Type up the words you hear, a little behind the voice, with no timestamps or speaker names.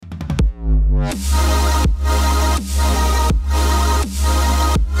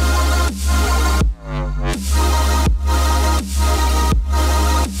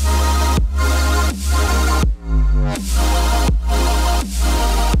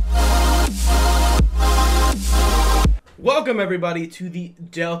Welcome, everybody, to the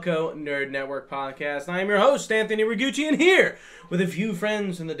Delco Nerd Network podcast. I am your host, Anthony Rigucci, and here, with a few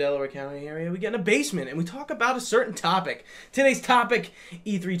friends in the Delaware County area, we get in a basement and we talk about a certain topic. Today's topic,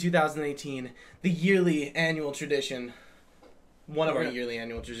 E3 2018, the yearly annual tradition. One of our yearly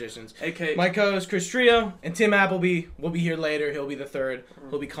annual traditions. AK. My co-host, Chris Trio, and Tim Appleby will be here later. He'll be the third.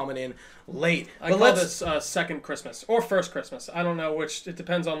 He'll be coming in late. I call this second Christmas or first Christmas. I don't know which. It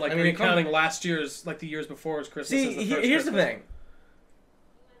depends on are you counting last year's, like the years before's Christmas? See, here's the thing.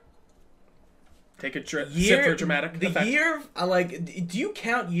 Take a sip for dramatic effect. Year, do you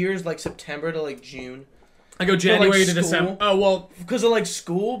count years like September to like June? I go January to December. Oh, well. Because of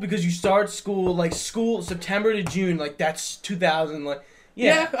school? Because you start school, September to June, that's 2000,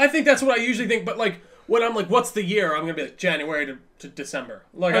 Yeah, I think that's what I usually think, but when I'm what's the year? I'm going to be January to December.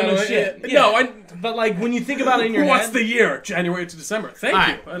 I don't know shit. Yeah. No, But when you think about it in your what's head. the year? January to December.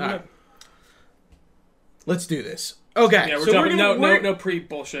 Thank you. Right. Let's do this. Okay, yeah, so no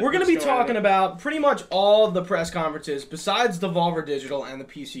pre-bullshit. We're going to be talking about pretty much all of the press conferences besides Devolver Digital and the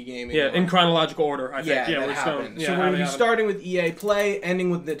PC gaming. Yeah, in chronological order, I think. Yeah, that happened. So we're going to be starting with EA Play,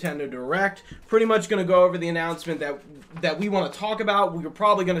 ending with Nintendo Direct. Pretty much going to go over the announcement that we want to talk about. We're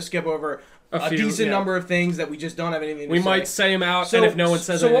probably going to skip over a decent number of things that we just don't have anything to say. We might say them out, and if no one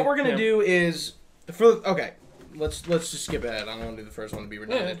says anything. So what we're going to do is... Let's just skip ahead. I don't want to do the first one to be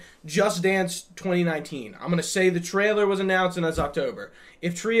redundant. Yeah. Just Dance 2019. I'm going to say the trailer was announced and that's October.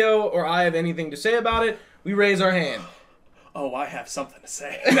 If Trio or I have anything to say about it, we raise our hand. Oh, I have something to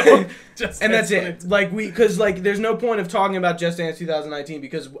say. And that's it. Because there's no point of talking about Just Dance 2019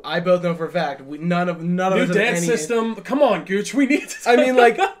 because I both know for a fact none of us have New dance system. Come on, Gooch. We need to. I mean,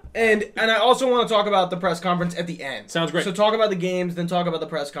 and I also want to talk about the press conference at the end. Sounds great. So talk about the games, then talk about the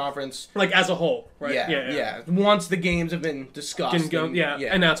press conference. As a whole, right? Yeah. Once the games have been discussed.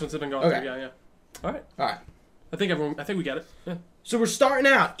 Announcements have been going through. Yeah. All right. I think we got it. Yeah. So we're starting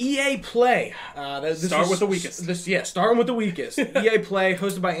out. EA Play. Start with the weakest. Starting with the weakest. EA Play,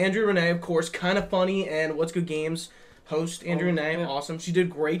 hosted by Andrew Renee, of course. Kind of funny and What's Good Games host Andrew Renee. Yeah. Awesome. She did a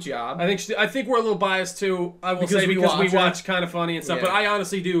great job. I think we're a little biased too. I will say because we watch Kind of Funny and stuff. Yeah. But I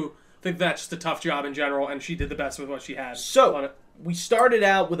honestly do think that's just a tough job in general, and she did the best with what she had. So we started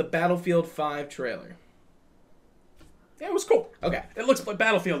out with a Battlefield 5 trailer. Yeah, it was cool. Okay. It looks like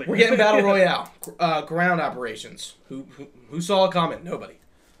Battlefield. We're getting Battle Royale. Ground operations. Who saw it coming? Nobody.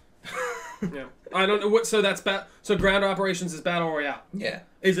 Yeah. I don't know what. So so ground operations is Battle Royale. Yeah.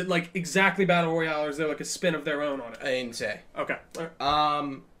 Is it exactly Battle Royale, or is there a spin of their own on it? I didn't say. Okay.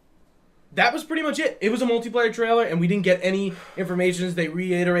 That was pretty much it. It was a multiplayer trailer, and we didn't get any information. They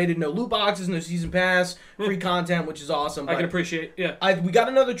reiterated no loot boxes, no season pass, free content, which is awesome. I can appreciate, yeah. We got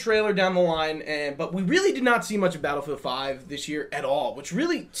another trailer down the line, but we really did not see much of Battlefield 5 this year at all, which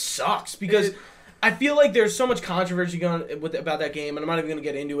really sucks because I feel like there's so much controversy going about that game, and I'm not even going to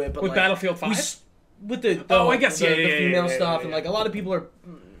get into it. But with Battlefield 5? With the female stuff, and a lot of people are...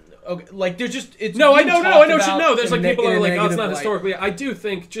 Okay, there's just... It's no, I know what you know. There's people that are oh, it's not historically... I do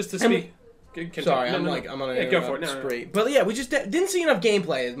think, just to speak... Sorry, I'm on a go for it. spree. But yeah, we just didn't see enough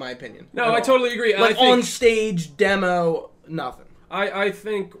gameplay, in my opinion. No, I totally agree. On stage, demo, nothing. I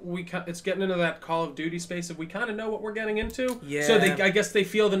think it's getting into that Call of Duty space of we kind of know what we're getting into. Yeah. So I guess they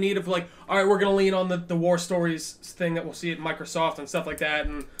feel the need of all right, we're going to lean on the War Stories thing that we'll see at Microsoft and stuff like that,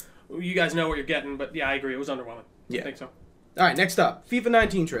 and you guys know what you're getting. But yeah, I agree. It was underwhelming. Yeah. I think so. All right, next up, FIFA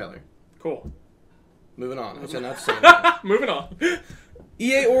 19 trailer. Cool. Moving on. I said not to say that. Moving on.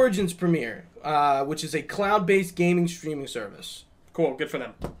 EA Origins premiere, which is a cloud-based gaming streaming service. Cool. Good for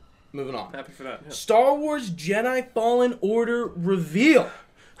them. Moving on. Happy for that. Yeah. Star Wars Jedi Fallen Order reveal.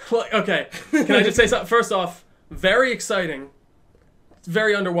 Okay. Can I just say something? First off, very exciting.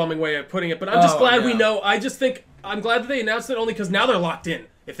 Very underwhelming way of putting it, but I'm just glad we know. I'm glad that they announced it only because now they're locked in.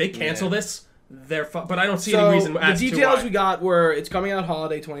 If they cancel this... but I don't see any reason as the details we got were it's coming out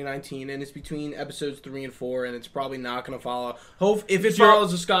holiday 2019 and it's between episodes 3 and 4 and it's probably not going to follow. If it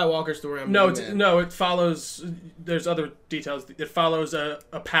follows the Skywalker story, it follows. There's other details. It follows a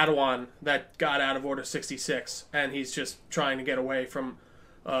Padawan that got out of Order 66 and he's just trying to get away from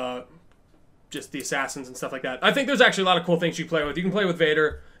just the assassins and stuff like that. I think there's actually a lot of cool things you play with. You can play with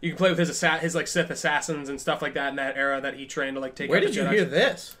Vader. You can play with his Sith assassins and stuff like that in that era that he trained to take. Where did you hear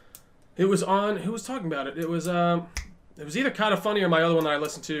this? It was on... Who was talking about it? It was either Kind of Funny or my other one that I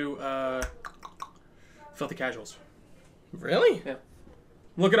listened to, Filthy Casuals. Really? Yeah.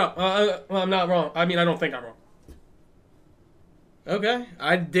 Look it up. Well, I'm not wrong. I mean, I don't think I'm wrong. Okay.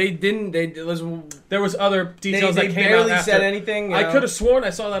 There was other details they that came barely out after. said anything. I could have sworn I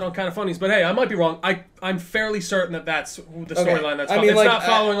saw that on Kind of Funnies, but hey, I might be wrong. I'm fairly certain that that's the storyline that's. It's not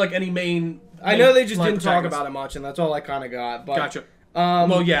following like any main. I know they just didn't talk about it much, and that's all I kind of got. But, gotcha.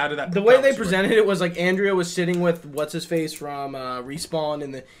 Well, yeah, out of that. The way they presented it was like Andrea was sitting with what's his face from Respawn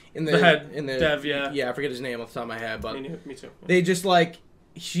in the head dev, yeah, I forget his name off the top of my head, but me too. They just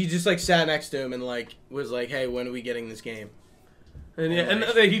she just sat next to him and was like, hey, when are we getting this game? And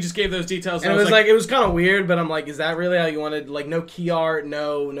he just gave those details. And it was it was kind of weird, but I'm like, is that really how you wanted? Like, no key art,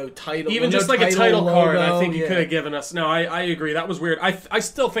 no title, even just no like a title logo, card. I think you could have given us. No, I agree. That was weird. I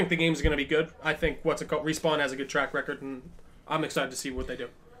still think the game's going to be good. I think Respawn has a good track record, and I'm excited to see what they do.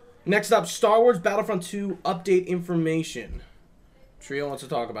 Next up, Star Wars Battlefront 2 update information. Trio wants to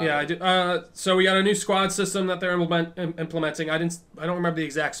talk about it. Yeah, I do. So we got a new squad system that they're implementing. I don't remember the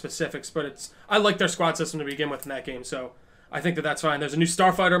exact specifics, but I like their squad system to begin with in that game, so I think that's fine. There's a new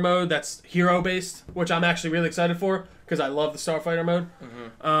Starfighter mode that's hero-based, which I'm actually really excited for because I love the Starfighter mode.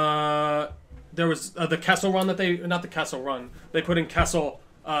 Mm-hmm. There was the Kessel run not the Kessel run. They put in Kessel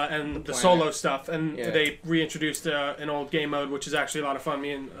and the solo stuff, and they reintroduced an old game mode, which is actually a lot of fun.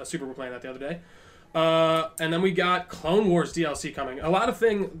 Me and Super were playing that the other day. And then we got Clone Wars DLC coming.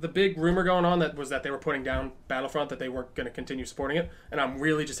 The big rumor going on was that they were putting down Battlefront, that they weren't going to continue supporting it, and I'm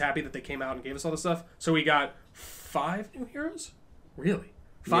really just happy that they came out and gave us all this stuff. So we got 5 new heroes? Really?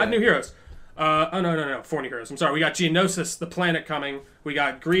 5 new heroes. No, 4 new heroes. I'm sorry. We got Geonosis, the planet, coming. We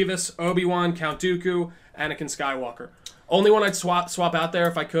got Grievous, Obi-Wan, Count Dooku, Anakin Skywalker. Only one I'd swap out there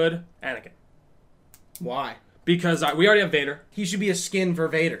if I could, Anakin. Why? Because we already have Vader. He should be a skin for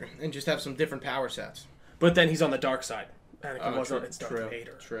Vader and just have some different power sets. But then he's on the dark side. Anakin wasn't. It's Darth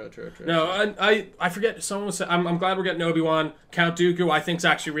Vader. True. No, I forget. Someone was saying, I'm glad we're getting Obi-Wan. Count Dooku, I think, is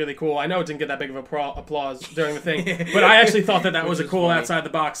actually really cool. I know it didn't get that big of applause during the thing, but I actually thought that was a cool outside the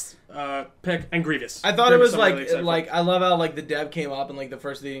box pick. And Grievous. I thought it was really I love how the dev came up and the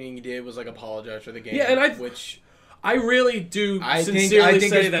first thing he did was apologize for the game. Yeah, and I really do sincerely I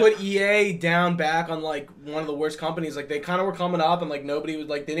think say that put EA down back on one of the worst companies. They kind of were coming up and nobody was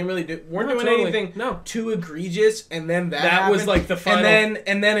they didn't really weren't doing anything too egregious, and then that was the final,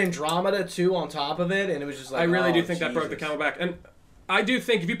 and then Andromeda too on top of it, and it was just I really do think that broke the camel back, and I do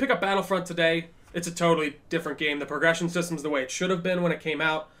think if you pick up Battlefront today, it's a totally different game. The progression system's the way it should have been when it came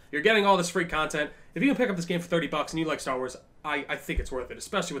out. You're getting all this free content. If you can pick up this game for $30 and you like Star Wars, I think it's worth it,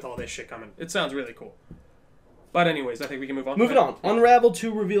 especially with all this shit coming. It sounds really cool. But anyways, I think we can move on. Moving on. Unravel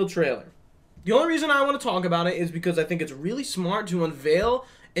 2 reveal trailer. The only reason I want to talk about it is because I think it's really smart to unveil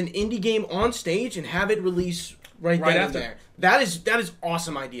an indie game on stage and have it release right then and there. That is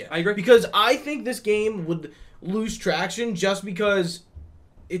awesome idea. I agree. Because I think this game would lose traction just because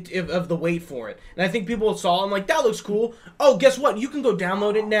of the wait for it. And I think people saw it and that looks cool. Oh, guess what? You can go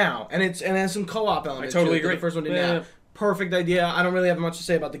download it now. And it has some co-op elements. I totally agree. The first one did now. Perfect idea. I don't really have much to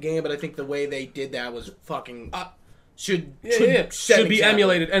say about the game, but I think the way they did that was fucking should be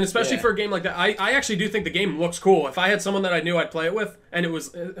emulated, and especially for a game like that. I actually do think the game looks cool. If I had someone that I knew I'd play it with, and it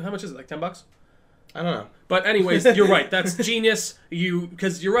was how much is it? $10? I don't know. But anyways, you're right. That's genius.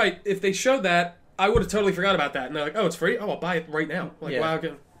 Because you're right. If they showed that, I would have totally forgot about that. And they're like, oh, it's free. Oh, I'll buy it right now. Wow,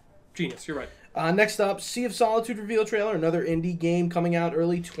 genius. You're right. Next up, Sea of Solitude reveal trailer. Another indie game coming out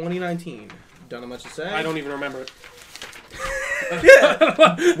early 2019. Don't have much to say. I don't even remember it.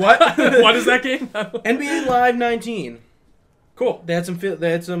 What? What is that game? NBA Live 19. Cool. They had some. Do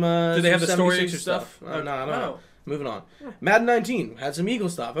they have the story stuff? No, I don't know. Moving on. Madden 19 had some Eagle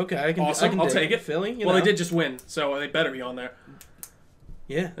stuff. Okay, awesome. I'll take it. Philly. They did just win, so they better be on there.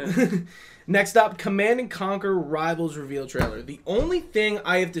 Yeah. Next up, Command & Conquer Rivals reveal trailer. The only thing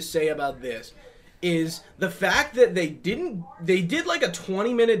I have to say about this is the fact that they did a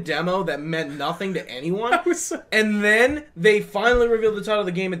 20-minute demo that meant nothing to anyone, and then they finally revealed the title of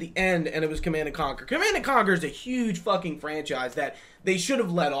the game at the end, and it was Command & Conquer. Command & Conquer is a huge fucking franchise that they should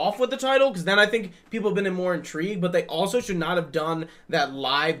have let off with the title, because then I think people have been more intrigued, but they also should not have done that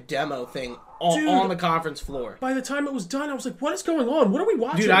live demo thing on the conference floor. By the time it was done, I was like, what is going on? What are we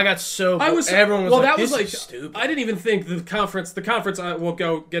watching? Dude, I got so... everyone was this is stupid. I didn't even think the conference, we'll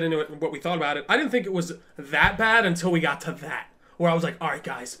get into it, what we thought about it. I didn't think it was that bad until we got to that, where I was like, all right,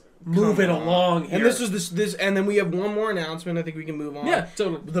 guys, move it along here. And this was this, and then we have one more announcement. I think we can move on. Yeah,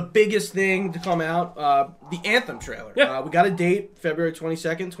 totally. The biggest thing to come out, the Anthem trailer. Yeah. We got a date, February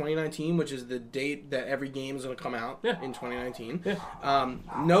 22nd, 2019, which is the date that every game is going to come out in 2019.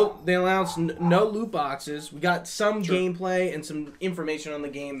 Yeah. They announced no loot boxes. We got some gameplay and some information on the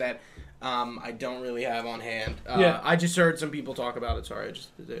game that I don't really have on hand. Yeah. I just heard some people talk about it. Sorry, I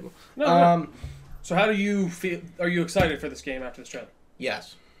just disabled. No. So how do you feel? Are you excited for this game after this trailer?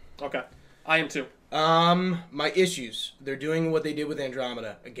 Yes. Okay. I am too. My issues. They're doing what they did with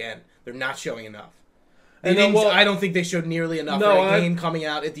Andromeda again. They're not showing enough. And then, well, I don't think they showed nearly enough for a game coming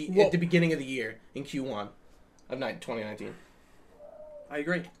out at the beginning of the year in Q1 of 2019. I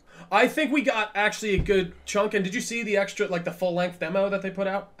agree. I think we got actually a good chunk. And did you see the extra, like the full length demo that they put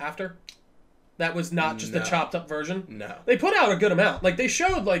out after? That was not just the chopped up version. No. They put out a good amount. Like they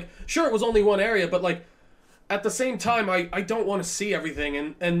showed, like, sure it was only one area, but like at the same time, I don't want to see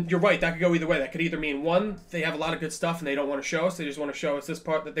everything. And you're right, that could go either way. That could either mean one, they have a lot of good stuff and they don't want to show us. They just want to show us this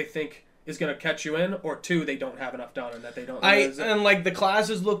part that they think is going to catch you in, or two, they don't have enough done and that they don't. And like the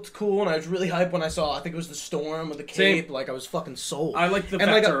classes looked cool, and I was really hyped when I saw. I think it was the Storm with the cape. Like I was fucking sold. I like the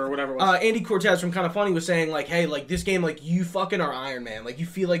Vector or whatever it was. Andy Cortez from Kinda Funny was saying like, hey, like this game, like you fucking are Iron Man. Like you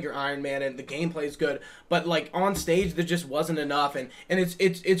feel like you're Iron Man, and the gameplay is good, but like on stage there just wasn't enough. And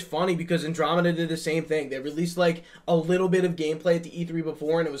it's funny because Andromeda did the same thing. They released like a little bit of gameplay at the E3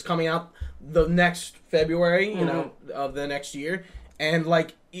 before, and it was coming out the next February, you know, of the next year. And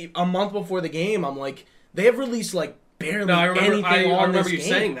like a month before the game, I'm like, they have released like barely anything on this game. I remember you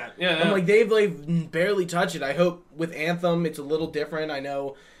saying that. Yeah, I'm like, they've like barely touched it. I hope with Anthem it's a little different. I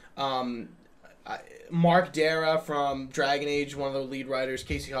know Mark Dara from Dragon Age, one of the lead writers,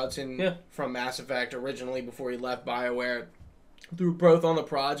 Casey Hudson from Mass Effect originally before he left BioWare, threw both on the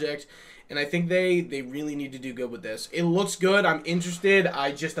project. And I think they really need to do good with this. It looks good. I'm interested.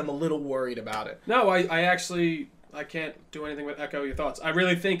 I just am a little worried about it. No, I can't do anything but echo your thoughts. I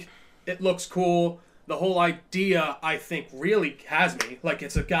really think it looks cool. The whole idea, I think, really has me. Like,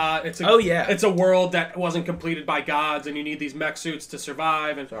 it's a god. It's a world that wasn't completed by gods, and you need these mech suits to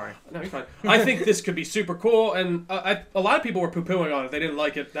survive. And sorry, no, you're fine. I think this could be super cool, and a lot of people were poo-pooing on it. They didn't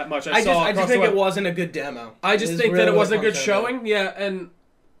like it that much. I just think it wasn't a good demo. I just think that it wasn't a good showing. Yeah, and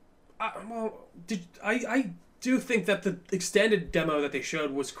I do think that the extended demo that they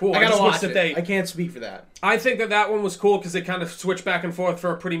showed was cool. I gotta watch it. I can't speak for that. I think that one was cool because they kind of switched back and forth for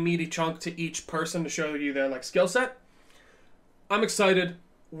a pretty meaty chunk to each person to show you their like skill set. I'm excited,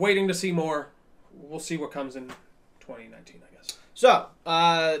 waiting to see more. We'll see what comes in 2019, I guess. So,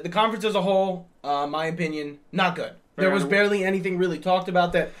 the conference as a whole, my opinion, not good. There was barely anything really talked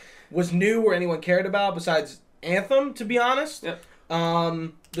about that was new or anyone cared about besides Anthem, to be honest. Yep.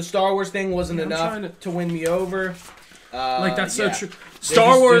 The Star Wars thing wasn't enough to win me over. Like, that's so true.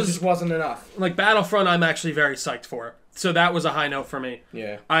 Star Wars just wasn't enough. Like, Battlefront, I'm actually very psyched for it. So that was a high note for me.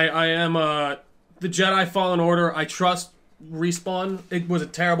 Yeah. I am, the Jedi Fallen Order, I trust Respawn. It was a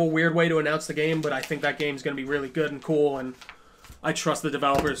terrible, weird way to announce the game, but I think that game's going to be really good and cool, and I trust the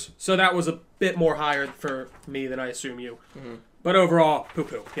developers. So that was a bit more higher for me than I assume you. Mm-hmm. But overall,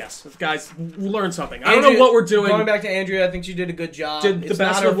 poo-poo. Yes. Guys, learn something. I don't know what we're doing. Going back to Andrea, I think she did a good job. Did the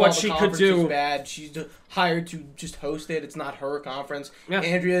best of what she could do. Bad. She's hired to just host it. It's not her conference. Yeah.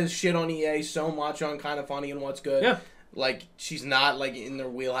 Andrea shit on EA so much on Kinda Funny and What's Good. Yeah. Like, she's not, like, in their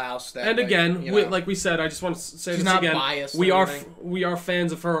wheelhouse. And again, like we said, I just want to say this again. Biased we are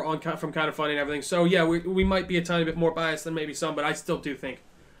fans of her from Kinda Funny and everything. So, yeah, we might be a tiny bit more biased than maybe some, but I still do think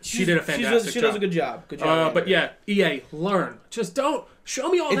she did a fantastic job. She does a good job. Good job. But yeah, EA, learn. Just don't show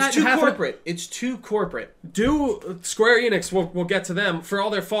me all that. It's too corporate. It's too corporate. Do Square Enix? We'll get to them for all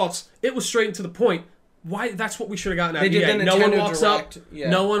their faults. It was straight and to the point. Why? That's what we should have gotten out of EA. No one walks up.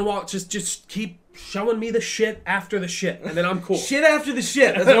 Yeah. No one walks. Just keep showing me the shit after the shit, and then I'm cool. Shit after the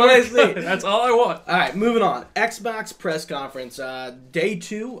shit. That's what I see. That's all I want. All right, moving on. Xbox press conference, day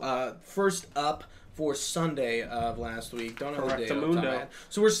 2. First up for Sunday of last week. Don't know what day it.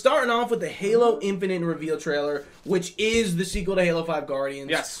 So we're starting off with the Halo Infinite reveal trailer, which is the sequel to Halo 5 Guardians.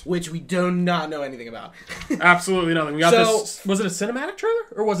 Yes. Which we do not know anything about. Absolutely nothing. We got this. Was it a cinematic trailer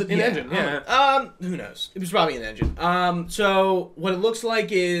or was it in-engine? Yeah. Who knows? It was probably in-engine. So what it looks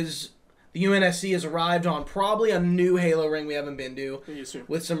like is the UNSC has arrived on probably a new Halo ring we haven't been to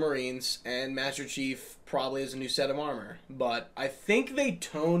with some Marines, and Master Chief probably has a new set of armor. But I think they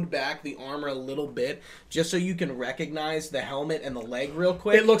toned back the armor a little bit just so you can recognize the helmet and the leg real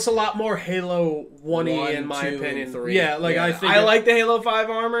quick. It looks a lot more Halo 1-y in my opinion. 3. Yeah, like I think I like the Halo 5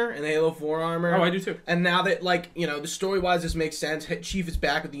 armor and the Halo 4 armor. Oh, I do too. And now that, like, you know, the story-wise this makes sense. Chief is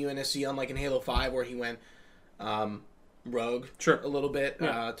back with the UNSC, unlike in Halo 5 where he went rogue a little bit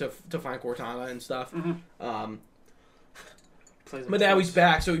to find Cortana and stuff. Mm-hmm. But now he's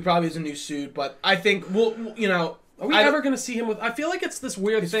back, so he probably has a new suit. But I think are we ever going to see him with? I feel like it's this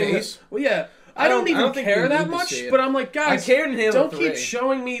weird thing. Face? Well, yeah. I don't even think care we that need to much, see it. but I'm like, guys, I cared in Halo don't 3. keep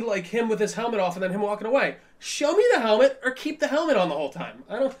showing me like him with his helmet off and then him walking away. Show me the helmet or keep the helmet on the whole time.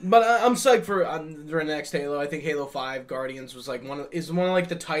 I don't. But I'm psyched for the next Halo. I think Halo 5 Guardians was like one of like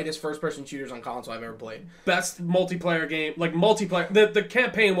the tightest first-person shooters on console I've ever played. Best multiplayer game, like multiplayer. The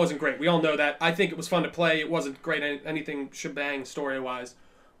campaign wasn't great. We all know that. I think it was fun to play. It wasn't great anything shebang story-wise,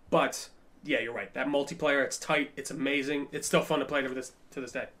 but yeah, you're right. That multiplayer, it's tight. It's amazing. It's still fun to play to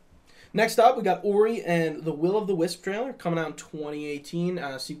this day. Next up, we got Ori and the Will of the Wisp trailer coming out in 2018,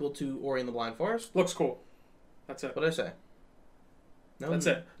 sequel to Ori and the Blind Forest. Looks cool. That's it. What did I say? No, That's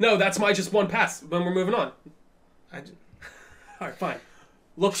it. No, that's my just one pass. Then we're moving on. All right, fine.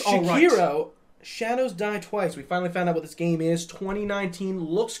 Looks all right. Sekiro, Shadows Die Twice. We finally found out what this game is. 2019,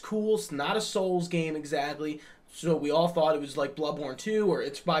 looks cool. It's not a Souls game exactly. So we all thought it was like Bloodborne 2, or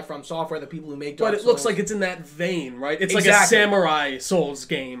it's by From Software, the people who make Dark Souls. But it looks like it's in that vein, right? It's like a Exactly. samurai Souls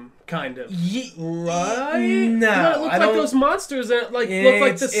game, kind of. Right? No, It looked I like don't- those monsters that look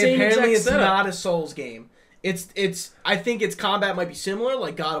like the same apparently exact it's setup. not a Souls game. It's. I think its combat might be similar,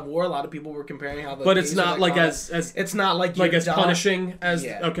 like God of War. A lot of people were comparing how the. But it's games are not like combat. as It's not like as die. punishing as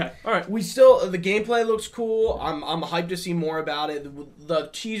Yeah. okay. All right. We still the gameplay looks cool. I'm hyped to see more about it. The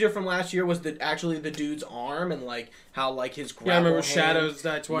teaser from last year was actually the dude's arm and like how like his grapple Yeah, I remember hand- Shadows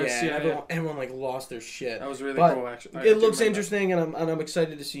Die Twice. Yeah, everyone like lost their shit. That was really But cool. Actually, I it do looks remember interesting, and I'm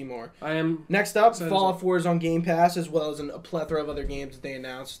excited to see more. that. I am. Next up, Excited Fallout 4 is on Game Pass, as well as a plethora of other games that they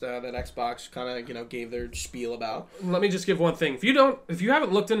announced that Xbox kind of gave their spiel about. Let me just give one thing. If you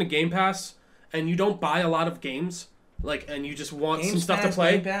haven't looked into Game Pass and you don't buy a lot of games, and you just want some stuff to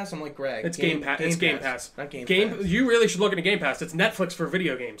play, Game Pass. I'm like Greg. it's Game Pass. It's Game Pass. Not Game Pass. You really should look into Game Pass. It's Netflix for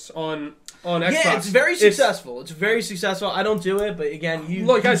video games on Xbox. Yeah, it's very successful. It's very successful. I don't do it, but again,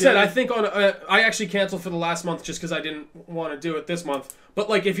 Like I said, do I it. think I actually canceled for the last month just because I didn't want to do it this month. But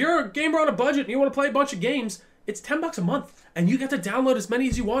like, if you're a gamer on a budget and you want to play a bunch of games, it's $10 a month, and you get to download as many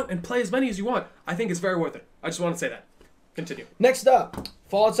as you want and play as many as you want. I think it's very worth it. I just want to say that. Continue. Next up,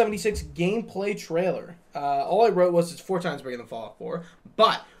 Fallout 76 gameplay trailer. All I wrote was it's 4 times bigger than Fallout 4,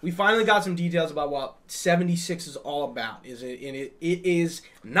 but we finally got some details about what 76 is all about. It is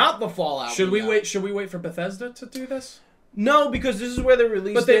not the Fallout. Should we know. wait? Should we wait for Bethesda to do this? No, because this is where they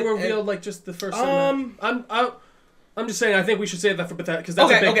released But they it. revealed like just the first. I'm just saying. I think we should save that for Bethesda because that's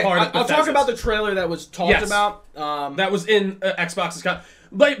Okay, a big part of I'll Bethesda's. talk about the trailer that was talked Yes. about. That was in Xbox's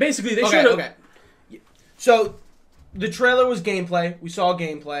But basically, they should have. Okay. So, the trailer was gameplay. We saw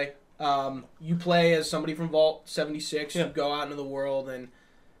gameplay. You play as somebody from Vault 76. Yeah. You go out into the world and.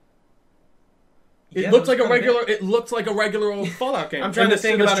 It Yeah, looked that like was a kinda regular. It looked like a regular old Fallout game. I'm trying to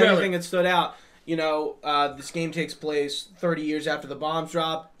think about trailer. anything that stood out. This game takes place 30 years after the bombs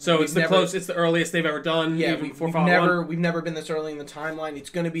drop. So it's it's the earliest they've ever done. Yeah, even before we've Fallout 1. we've never been this early in the timeline. It's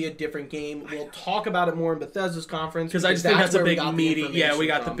going to be a different game. We'll talk about it more in Bethesda's conference Because I just think that's a where we big got the meaty. Yeah, we information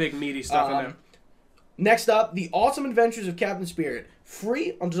got the from. big meaty stuff in there. Next up, The Awesome Adventures of Captain Spirit.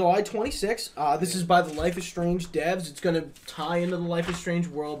 Free on July 26th. This is by the Life is Strange devs. It's going to tie into the Life is Strange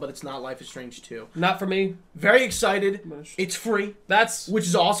world, but it's not Life is Strange 2. Not for me. Very excited. It's free, That's which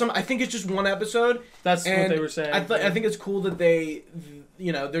is awesome. I think it's just one episode. what And they were saying. I think it's cool that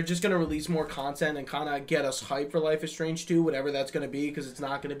they're just going to release more content and kind of get us hyped for Life is Strange 2, whatever that's going to be, because it's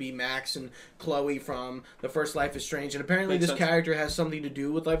not going to be Max and Chloe from the first Life is Strange. And apparently Makes this sense. character has something to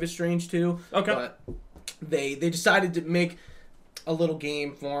do with Life is Strange 2. Okay. But they decided to make a little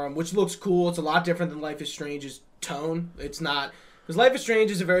game for him, which looks cool. It's a lot different than Life is Strange's tone. It's not... Because Life is Strange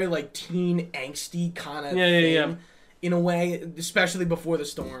is a very, like, teen, angsty kind of thing. Yeah. In a way, especially before the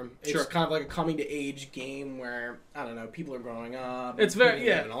storm. It's Sure. kind of like a coming-to-age game where, I don't know, people are growing up. It's very- people are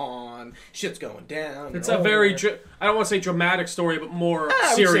yeah. moving on. Shit's going down. It's you're a very. older. I don't want to say dramatic story, but more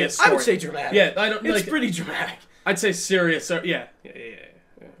I would serious. say, I would say dramatic. Yeah, I don't. It's like, pretty dramatic. I'd say serious. Yeah.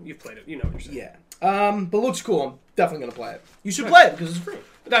 You've played it. You know what you're saying. Yeah. But looks cool. I'm definitely going to play it. You should play it because it's free.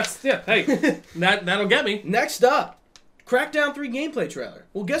 Hey, that'll get me. Next up, Crackdown 3 gameplay trailer.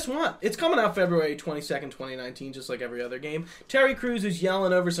 Well, guess what? It's coming out February 22nd, 2019, just like every other game. Terry Crews is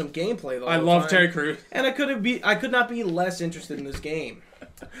yelling over some gameplay the whole I love time, Terry Crews. and I could not be less interested in this game.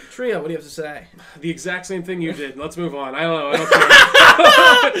 Trio, what do you have to say? The exact same thing you did. Let's move on. I don't know. I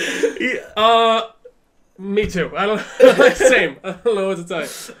don't care. Me too. I don't. Same. I don't know what to tell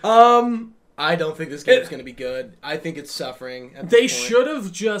you. I don't think this game is going to be good. I think it's suffering. At They this point. should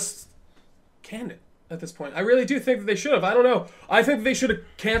have just canned it at this point. I really do think that they should have. I don't know. I think they should have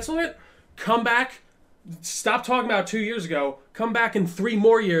canceled it, come back, stop talking about 2 years ago, come back in 3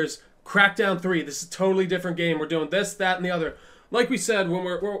 more years, Crackdown 3. This is a totally different game. We're doing this, that, and the other. Like we said,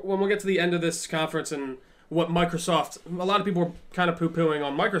 when we get to the end of this conference and what Microsoft, a lot of people were kind of poo-pooing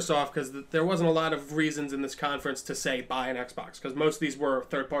on Microsoft because there wasn't a lot of reasons in this conference to say buy an Xbox, because most of these were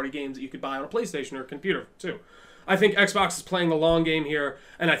third-party games that you could buy on a PlayStation or a computer too. I think Xbox is playing the long game here,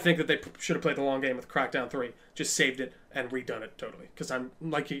 and I think that they should have played the long game with Crackdown 3. Just saved it and redone it totally, because I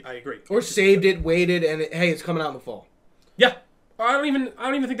agree. Or saved it, waited, and hey, it's coming out in the fall. Yeah, I don't even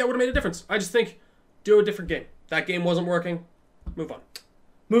think that would have made a difference. I just think do a different game. That game wasn't working. Move on.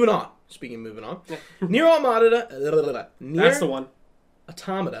 Moving on. Speaking of moving on, Nier Automata. That's the one.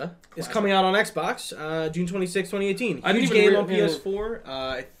 Automata is coming out on Xbox June 26, 2018. I didn't Huge even game on PS4.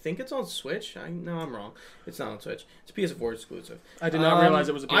 I think it's on Switch. No, I'm wrong. It's not on Switch. It's PS4 exclusive. I did not realize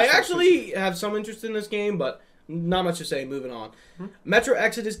it was a PS4 I actually have some interest in this game, but not much to say. Moving on. Metro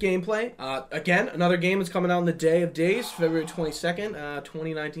Exodus gameplay. Again, another game that's coming out on the day of days, February 22nd,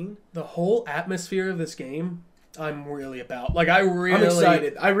 2019. The whole atmosphere of this game, I'm really about. Like, I'm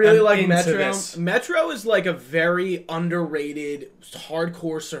excited. I really like Metro. This. Metro is like a very underrated,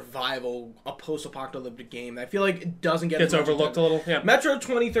 hardcore survival, a post-apocalyptic game. I feel like it doesn't get gets overlooked a little. Yeah. Metro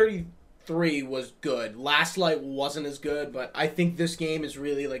 2033 was good. Last Light wasn't as good, but I think this game is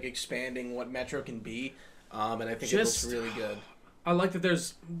really like expanding what Metro can be, and I think it looks really good. I like that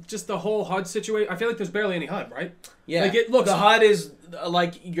there's just the whole HUD situation. I feel like there's barely any HUD, right? Yeah. Like it looks. The HUD is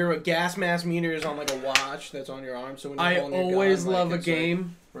like your gas mask meter is on like a watch that's on your arm. So when you're I always love a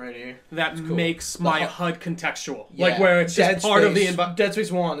game right here that makes my HUD contextual. Yeah. Like where it's just part of the environment. Dead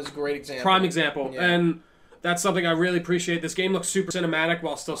Space 1 is a great example. Prime example. Yeah. And that's something I really appreciate. This game looks super cinematic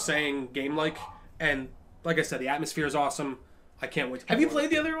while still saying game-like. And like I said, the atmosphere is awesome. I can't wait to play. Have you played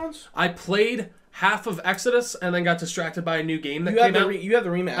the other ones? I played half of Exodus and then got distracted by a new game that you came have out. You have the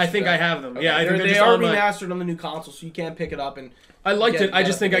remaster. I think I have them. Okay. Yeah, I think they are remastered on the new console, so you can't pick it up. And I liked it. I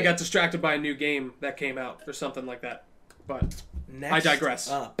just think I got distracted by a new game that came out or something like that. But next I digress.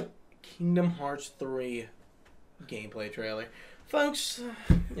 Up, Kingdom Hearts 3 gameplay trailer. Folks,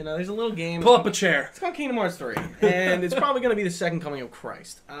 there's a little game. Pull up a chair. It's called Kingdom Hearts 3, and it's probably going to be the second coming of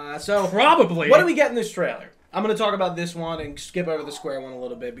Christ. So probably. What do we get in this trailer? I'm going to talk about this one and skip over the Square one a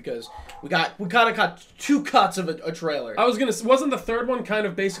little bit because we kind of got two cuts of a trailer. I was going to... Wasn't the third one kind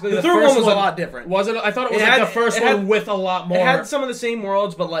of basically the the third first one was a lot different. Wasn't it? I thought it was the first one with a lot more. It had some of the same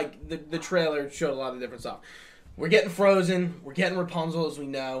worlds, but like the trailer showed a lot of different stuff. We're getting Frozen. We're getting Rapunzel, as we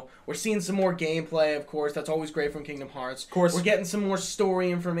know. We're seeing some more gameplay, of course. That's always great from Kingdom Hearts. Of course. We're getting some more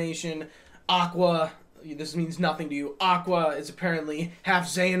story information. Aqua... This means nothing to you. Aqua is apparently half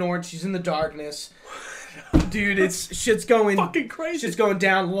Xehanort. She's in the darkness. Dude, shit's going fucking crazy. Shit's going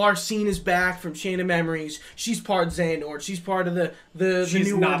down. Larcene is back from Chain of Memories. She's part Xehanort. She's part of the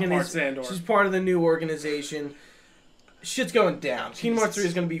new organization. She's part of the new organization. Shit's going down. Kingdom Hearts 3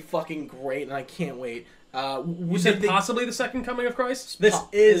 is going to be fucking great, and I can't wait. You said possibly the second coming of Christ? This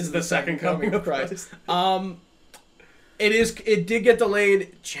is the second coming of Christ. It did get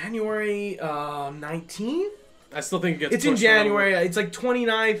delayed January 19th? I still think it gets It's in January. It's like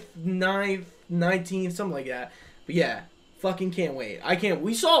 29th, 9th, 19th, something like that. But yeah, fucking can't wait.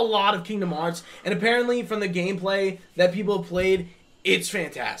 We saw a lot of Kingdom Hearts, and apparently from the gameplay that people have played, it's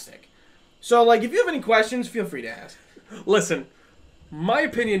fantastic. So, like, if you have any questions, feel free to ask. Listen, my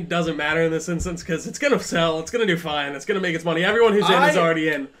opinion doesn't matter in this instance because it's going to sell, it's going to do fine, it's going to make its money. Everyone who's in is already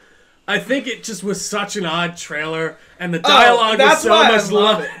in. I think it just was such an odd trailer, and the dialogue was so much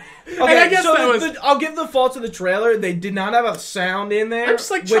love. Okay, I guess I'll give the fault to the trailer. They did not have a sound in there, I'm just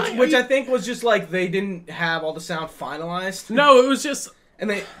like which I think was just like they didn't have all the sound finalized. No, it was just and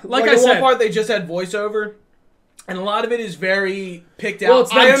they like I said, one part they just had voiceover, and a lot of it is very picked out. Well,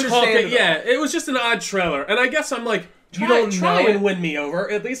 it's I understand. Talking, yeah, it was just an odd trailer, and I guess I'm like. Try and win me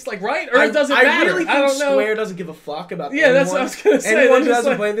over, at least, like, right? Or it doesn't matter. I really think Square doesn't give a fuck about anyone. That's what I was going to say. Anyone who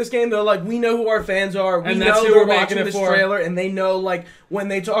hasn't played this game, they're like, we know who our fans are. We know who we're watching this trailer, and they know, like, when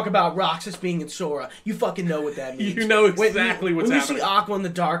they talk about Roxas being in Sora, you fucking know what that means. You know exactly what's happening. When you see Aqua in the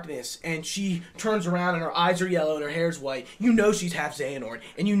darkness, and she turns around, and her eyes are yellow, and her hair's white, you know she's half Xehanort,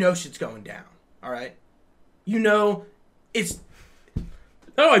 and you know shit's going down. All right? You know it's...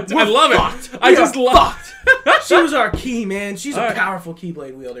 No, I love it. I just love it. She was our key, man. She's a powerful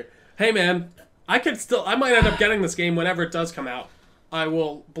Keyblade wielder. Hey, man. I might end up getting this game whenever it does come out. I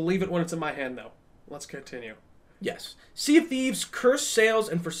will believe it when it's in my hand, though. Let's continue. Yes. Sea of Thieves, Cursed Sails,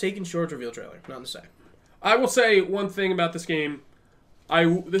 and Forsaken Shores reveal trailer. Nothing to say. I will say one thing about this game.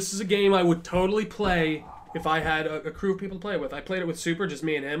 This is a game I would totally play if I had a crew of people to play with. I played it with Super, just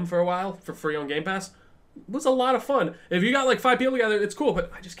me and him for a while, for free on Game Pass. It was a lot of fun. If you got like 5 people together, it's cool,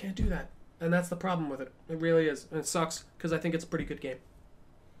 but I just can't do that. And that's the problem with it. It really is. And it sucks, because I think it's a pretty good game.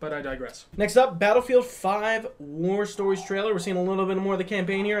 but I digress. Next up, Battlefield 5 War Stories trailer. We're seeing a little bit more of the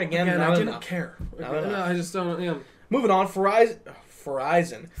campaign here. Again, I not didn't enough. care. Not enough. I just don't. Yeah. Moving on, Horizon.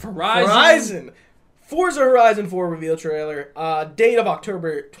 Horizon. Forza Horizon 4 reveal trailer. Date of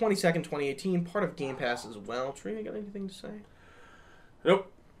October 22nd, 2018. Part of Game Pass as well. Trey, you got anything to say?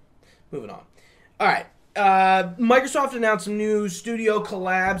 Nope. Moving on. All right. Microsoft announced some new studio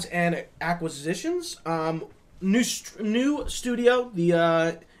collabs and acquisitions. New studio,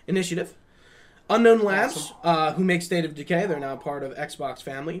 the Initiative. Unknown Labs, who make State of Decay. They're now part of Xbox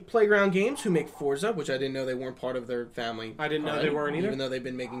family. Playground Games, who make Forza, which I didn't know they weren't part of their family. I didn't know they weren't either. Even though they've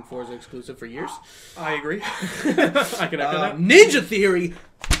been making Forza exclusive for years. I agree. I can echo that. Ninja Theory.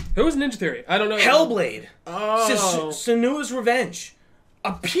 Who was Ninja Theory? I don't know. Hellblade. Oh. Senua's Revenge.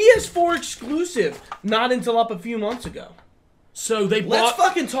 A PS4 exclusive, not until up a few months ago. So they Let's bought...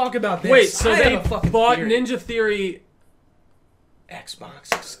 fucking talk about this. Wait, so I they have a fucking bought theory. Ninja Theory...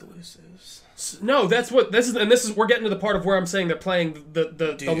 Xbox exclusives. No, that's what this is, and this is we're getting to the part of where I'm saying they're playing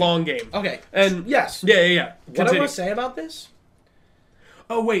the long game. Okay. And yes. Yeah. What I Continue. want to say about this?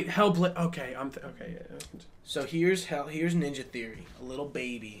 Oh wait, Hellblade. Okay, okay. Yeah. So here's Ninja Theory, a little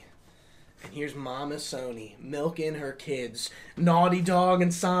baby, and here's Mama Sony milking her kids. Naughty Dog,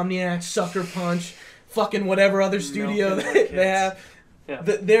 Insomniac, Sucker Punch, fucking whatever other studio Milking her they kids. have. Yeah.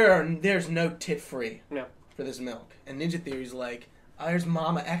 There's no tit free No. for this milk, and Ninja Theory's like, there's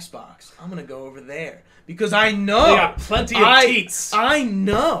Mama Xbox. I'm gonna go over there because I know They got plenty of teats. I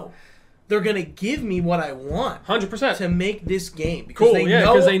know they're gonna give me what I want 100%. to make this game because Cool, they, yeah,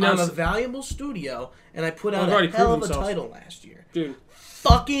 know 'cause they know I'm a valuable studio and I put out they've already a hell of proved a themselves. title last year. Dude.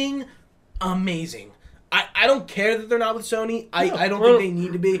 Fucking amazing. I don't care that they're not with Sony. I don't well- think they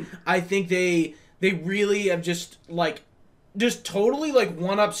need to be. I think they really have just totally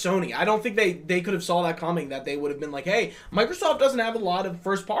one up Sony. I don't think they could have saw that coming, that they would have been like, hey, Microsoft doesn't have a lot of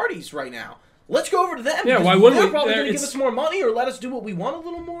first parties right now. Let's go over to them. Yeah, because why wouldn't they're we? probably going to give It's- us more money or let us do what we want a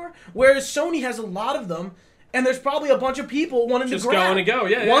little more. Whereas Sony has a lot of them, and there's probably a bunch of people wanting Just to grab. going to go,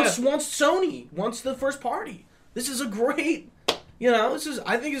 yeah, Once Sony wants the first party. This is a great,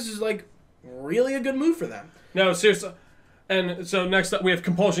 I think this is really a good move for them. No, seriously. And so next up we have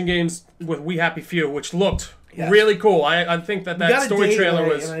Compulsion Games with We Happy Few, which looked Yes. really cool. I think that We got a story date trailer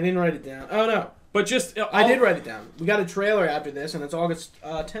right, was... and I didn't write it down. Oh no. But just... I did write it down. We got a trailer after this, and it's August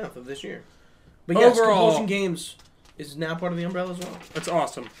 10th of this year. But yes, Overall- Compulsion Games is now part of the umbrella as well. It's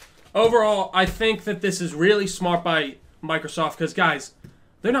awesome. Overall, I think that this is really smart by Microsoft because, guys,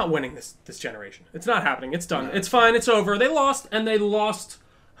 they're not winning this generation. It's not happening. It's done. No. It's fine. It's over. They lost, and they lost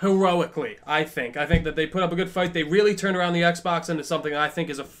heroically, I think. I think that they put up a good fight. They really turned around the Xbox into something that I think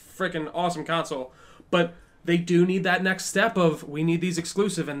is a freaking awesome console. But they do need that next step of, we need these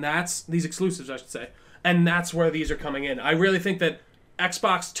exclusives, I should say. And that's where these are coming in. I really think that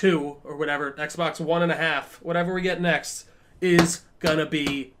Xbox 2, or whatever, Xbox 1.5, whatever we get next, is gonna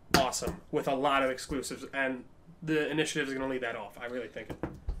be awesome with a lot of exclusives, and the Initiative is gonna lead that off. I really think it.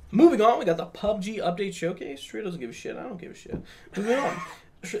 Moving on, we got the PUBG update showcase. Trey doesn't give a shit. I don't give a shit. Moving on.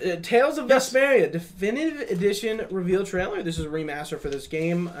 Tales of Vesperia Definitive Edition reveal trailer. This is a remaster for this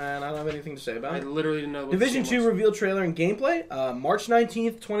game, and I don't have anything to say about I it. literally didn't know what Division this 2 game was. reveal trailer and gameplay. March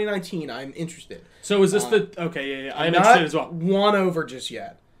 19th, 2019. I'm interested. So is this okay, yeah. I'm not interested as well. won over just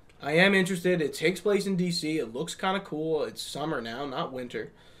yet. I am interested. It takes place in DC. It looks kind of cool. It's summer now, not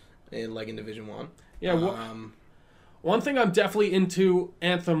winter, in Division 1. Yeah, one thing I'm definitely into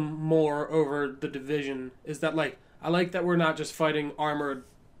Anthem more over the Division is that, I like that we're not just fighting armored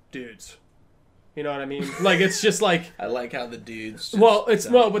dudes. You know what I mean? It's just like... I like how the dudes...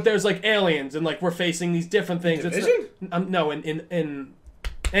 but there's aliens and we're facing these different things. Division? No, in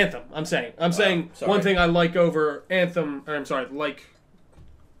Anthem. I'm saying sorry. one thing I like over Anthem. Or I'm sorry,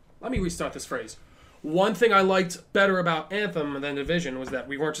 let me restart this phrase. One thing I liked better about Anthem than Division was that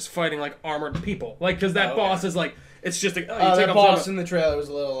we weren't just fighting armored people. Because that boss is it's just you take that off his boss armor. in the trailer was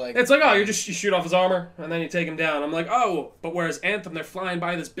a little It's you shoot off his armor and then you take him down. I'm like, oh, but whereas Anthem, they're flying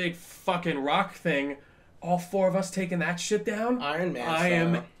by this big fucking rock thing. All four of us taking that shit down. Iron Man. I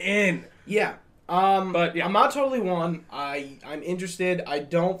am in. Yeah. But yeah. I'm not totally won. I'm interested. I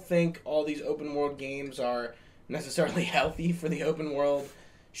don't think all these open world games are necessarily healthy for the open world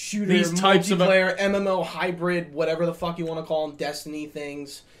shooter, These types of multiplayer, MMO hybrid, whatever the fuck you want to call them, Destiny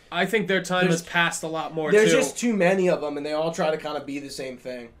things. I think their time has passed a lot more, There's too. just too many of them, and they all try to kind of be the same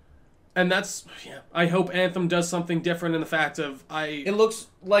thing. And that's, I hope Anthem does something different in the fact of, It looks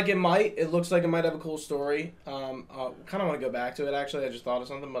like it might. It looks like it might have a cool story. I kind of want to go back to it, actually. I just thought of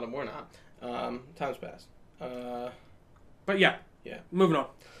something, but we're not. Time's passed. But yeah. Yeah. Moving on.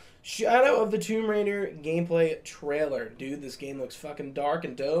 Shadow of the Tomb Raider gameplay trailer. Dude, this game looks fucking dark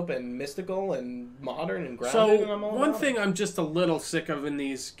and dope and mystical and modern and grounded. So, and one thing I'm just a little sick of in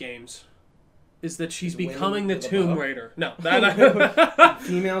these games is that she's Women becoming the with a Tomb bow? Raider. No. That,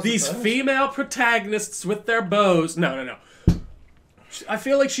 Females these with bows? female protagonists with their bows. No. I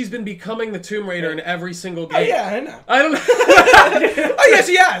feel like she's been becoming the Tomb Raider in every single game. Oh, yeah, I know. I don't know. Oh, yes,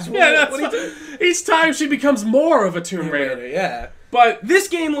 she has. Yeah, What that's do you think? each time she becomes more of a Tomb Tomb Raider. Raider, yeah. But, This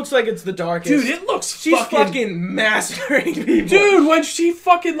game looks like it's the darkest. dude, it looks She's fucking massacring people. Dude, when she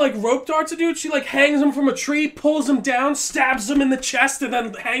fucking, like, rope darts a dude, she, like, hangs him from a tree, pulls him down, stabs him in the chest, and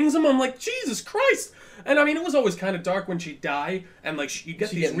then hangs him. I'm like, Jesus Christ. And, I mean, it was always kind of dark when she'd die, and, like, you'd get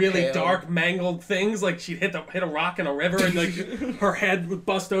She'd these get really impaled. dark, mangled things. Like, she'd hit a rock in a river, and, like, her head would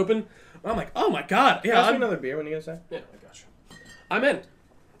bust open. I'm like, oh, my God. Yeah, Pass me I'm... another beer when you get a sec. Yeah, I got you.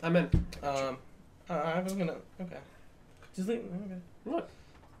 I'm in. I was gonna... Okay. Just leave... Okay. What?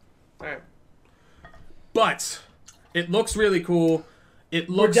 Alright. But it looks really cool. It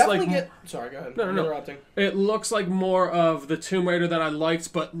We're looks definitely like... Sorry, go ahead. No. Interrupting. It looks like more of the Tomb Raider that I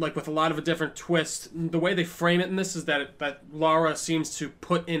liked, but like with a lot of a different twist. The way they frame it in this is that Lara seems to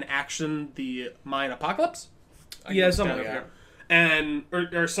put in action the Mayan apocalypse. Yeah, Down something over like here. that. And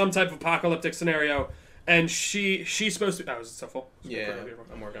or some type of apocalyptic scenario, and she's supposed to. Oh, is it so full? Yeah,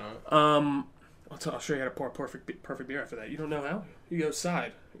 I'm working on it. I'll show you how to pour a perfect beer after that. You don't know how? You go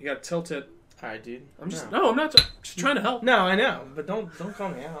side. You got to tilt it. Alright, dude. I'm just trying to help. No, I know, but don't call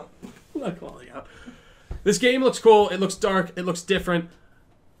me out. I'm not calling you out. This game looks cool. It looks dark. It looks different.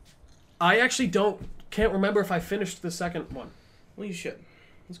 I actually can't remember if I finished the second one. Well, you should.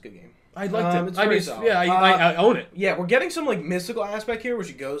 It's a good game. I liked it. It's I very mean, solid. yeah, I own it. Yeah, we're getting some like mystical aspect here, where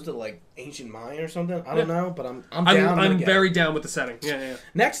she goes to like ancient Mayan or something. I don't know, but I'm down. I'm very down with the setting. Yeah.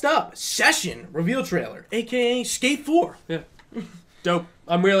 Next up, Session reveal trailer, aka Skate 4. Yeah. Dope.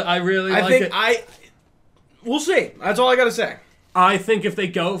 I really I like think it. we'll see. That's all I gotta say. I think if they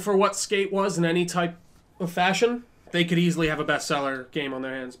go for what Skate was in any type of fashion, they could easily have a bestseller game on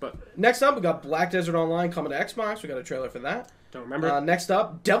their hands. But Next up, we got Black Desert Online coming to Xbox. We got a trailer for that. don't remember. Next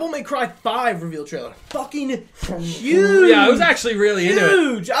up, Devil May Cry 5 reveal trailer. Fucking huge. Yeah, I was actually really into it.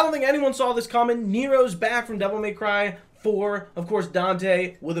 Huge. I don't think anyone saw this coming. Nero's back from Devil May Cry 4. Of course,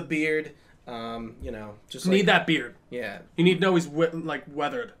 Dante with a beard. Just like, Need that beard. Yeah, You need to know he's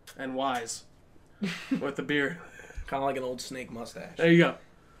weathered and wise with the beard. kind of like an old snake mustache. There you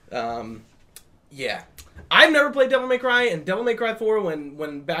go. Yeah. I've never played Devil May Cry, and Devil May Cry 4,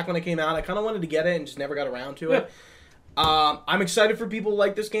 when it came out, I kind of wanted to get it and just never got around to it. I'm excited for people who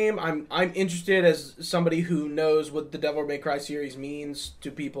like this game. I'm interested as somebody who knows what the Devil May Cry series means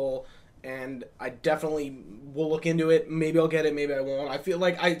to people, and I definitely will look into it. Maybe I'll get it, maybe I won't. I feel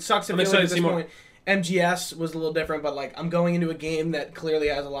like it sucks to I'm feel like excited at to this see point. MGS was a little different, but like I'm going into a game that clearly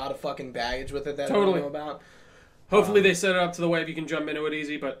has a lot of fucking baggage with it that I Totally. don't know about. Hopefully they set it up to the way you can jump into it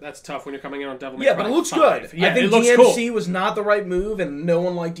easy, but that's tough when you're coming in on Devil May Yeah, Cry but it looks 5. good. Yeah, I think it looks DMC cool. was not the right move, and no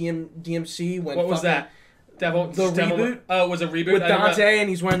one liked DMC when What was fucking- that? Devil reboot? Oh, it was a reboot? with I didn't know- Dante, and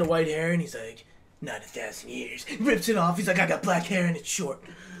he's wearing the white hair, and he's like, not 1,000 years. Rips it off. He's like, I got black hair, and it's short.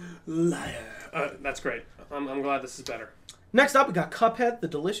 Liar. That's great. I'm glad this is better. Next up, we got Cuphead, the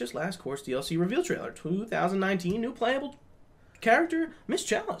Delicious Last Course DLC reveal trailer. 2019, new playable character, Miss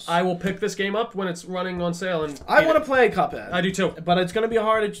Chalice. I will pick this game up when it's running on sale. And I want to play Cuphead. I do too. But it's going to be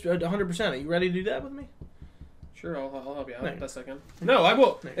hard at 100%. Are you ready to do that with me? Sure, I'll help you out Thanks. best I can. No, I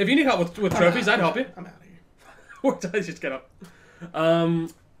will. If you need help with trophies, I'd help you. I'm out of here. Or did I just get up?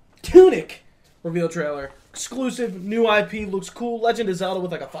 Tunic reveal trailer. Exclusive, new IP, looks cool. Legend of Zelda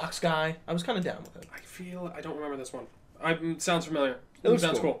with like a fox guy. I was kind of down with it. I don't remember this one. It sounds familiar. It looks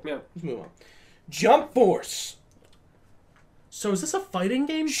sounds cool. cool. Yeah. Let's move on. Jump Force. So is this a fighting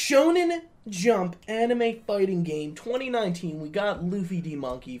game? Shonen Jump anime fighting game 2019. We got Luffy D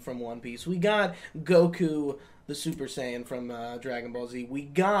Monkey from One Piece. We got Goku the Super Saiyan from Dragon Ball Z. We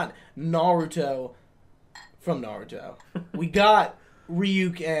got Naruto from Naruto. We got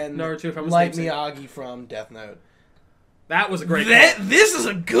Ryuk and Naruto from Light Sleep Miyagi from Death Note. That was a great This is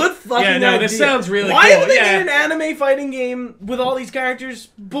a good fucking Yeah, no, idea. this sounds really Why cool. haven't they Yeah. made an anime fighting game with all these characters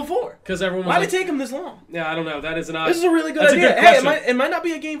before? Because everyone was Why like, did it take them this long? yeah, I don't know. That is an odd... This is a really good That's a idea. good Hey, question. it might not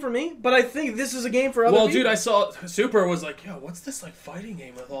be a game for me, but I think this is a game for other Well, people. dude, I saw Super was like, yo, what's this like fighting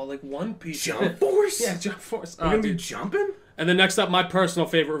game with all like One Piece? Jump Force? Yeah, Jump Force. We're Oh, gonna be dude. jumping? And then next up, my personal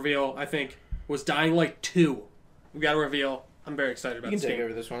favorite reveal, I think, was Dying Light 2. We got a reveal. I'm very excited about You can this take game.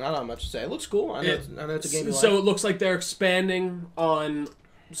 over this one. I don't have much to say. It looks cool. I know it's a game you So like. it looks like they're expanding on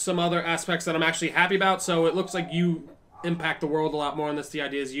some other aspects that I'm actually happy about. So it looks like you impact the world a lot more in this. The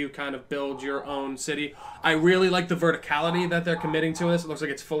idea is you kind of build your own city. I really like the verticality that they're committing to this. It looks like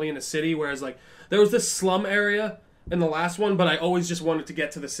it's fully in a city, whereas like there was this slum area in the last one, but I always just wanted to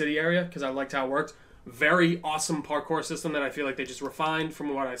get to the city area because I liked how it worked. Very awesome parkour system that I feel like they just refined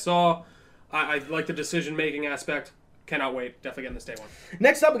from what I saw. I like the decision-making aspect. Cannot wait. Definitely getting this day one.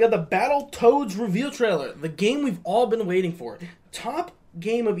 Next up, we got the Battletoads reveal trailer. The game we've all been waiting for. Top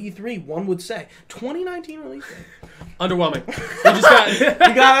game of E3, one would say. 2019 release date. Underwhelming. We just got...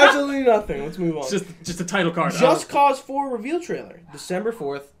 We got absolutely nothing. Let's move on. It's just a title card. Just Cause 4 reveal trailer. December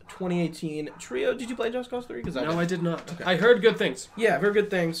 4th, 2018. Trio, did you play Just Cause 3? No, I did not. Okay. I heard good things. Yeah, I've heard good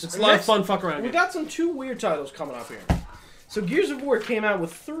things. It's a lot of fun fuck around. We got some 2 weird titles coming up here. So Gears of War came out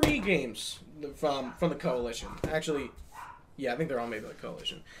with 3 games from the Coalition. Actually, yeah, I think they're all made by the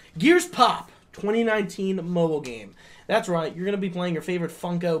Coalition. Gears Pop, 2019 mobile game. That's right, you're going to be playing your favorite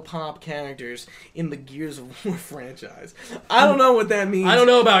Funko Pop characters in the Gears of War franchise. I don't know what that means. I don't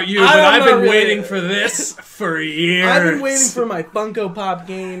know about you, but I've been waiting for this for years. I've been waiting for my Funko Pop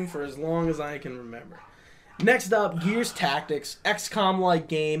game for as long as I can remember. Next up, Gears Tactics, XCOM-like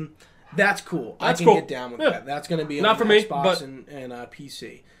game. That's cool. I can get down with that. That's going to be on Xbox and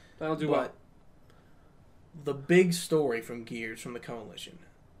PC. That'll do well. The big story from Gears, from the Coalition.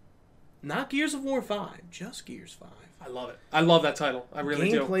 Not Gears of War 5, just Gears 5. I love it. I love that title. I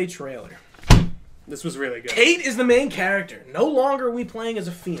really do. Gameplay trailer. This was really good. Kate is the main character. No longer are we playing as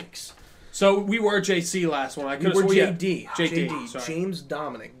a Phoenix. So we were JC last one. We were JD. JD. Sorry. James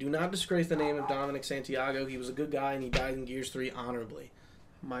Dominic. Do not disgrace the name of Dominic Santiago. He was a good guy and he died in Gears 3 honorably.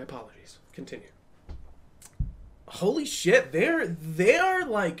 My apologies. Continue. Holy shit. They are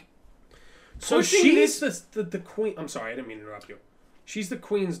like... So she's the queen... I'm sorry, I didn't mean to interrupt you. She's the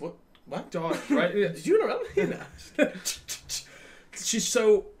queen's... What? Daughter, right? Did you interrupt me? No. She's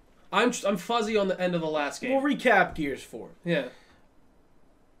so... I'm fuzzy on the end of the last game. We'll recap Gears 4. Yeah.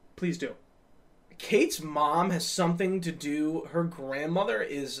 Please do. Kate's mom has something to do... Her grandmother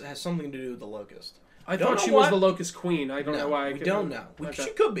has something to do with the Locust. I thought she was the Locust Queen. I don't know why. We don't know. Okay. She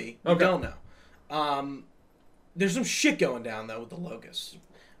could be. We don't know. There's some shit going down, though, with the Locust.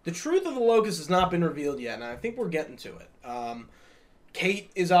 The truth of the Locust has not been revealed yet, and I think we're getting to it.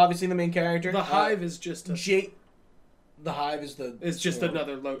 Kate is obviously the main character. The Hive is just a... The Hive is the... It's just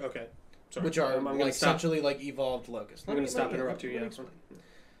another... Okay. Sorry. Which are essentially like evolved locusts. I'm going to stop interrupting you. Let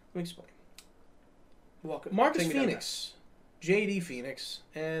me explain. Marcus Phoenix, JD Phoenix,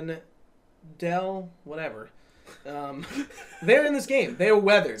 and Dell, whatever. They're in this game. They are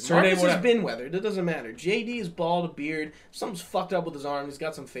weathered. Marcus has been weathered. It doesn't matter. JD is bald, a beard. Something's fucked up with his arm. He's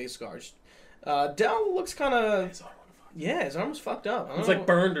got some face scars. Dell looks kind of... Yeah, his arm was fucked up. It's like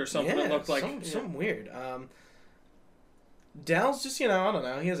burned or something. Yeah, it looked like something weird. Dell's just, I don't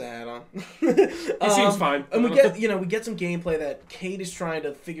know. He has a hat on. He seems fine. And we get some gameplay that Kate is trying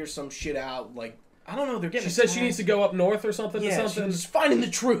to figure some shit out. Like, I don't know. They're getting. She said she needs to go up north or something. Yeah, or something. She's finding the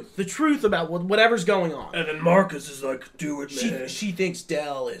truth about whatever's going on. And then Marcus is like, "Do it, man." She thinks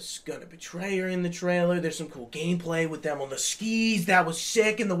Dell is gonna betray her in the trailer. There's some cool gameplay with them on the skis. That was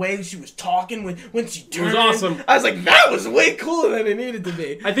sick, and the way she was talking when she turned. It was awesome. I was like, that was way cooler than it needed to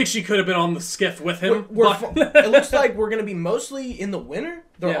be. I think she could have been on the skiff with him. It looks like we're gonna be mostly in the winter.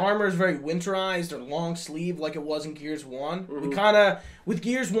 Their armor is very winterized or long sleeve like it was in Gears 1. Mm-hmm. We kind of, with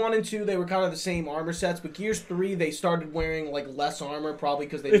Gears 1 and 2, they were kind of the same armor sets, but Gears 3, they started wearing like less armor, probably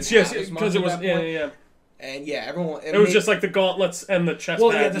because they didn't have as much because it was, yeah. And yeah, everyone... It was just like the gauntlets and the chest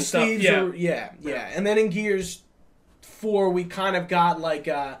pads and stuff. Sleeves yeah. And then in Gears 4, we kind of got like...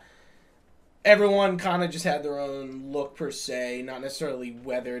 everyone kind of just had their own look per se, not necessarily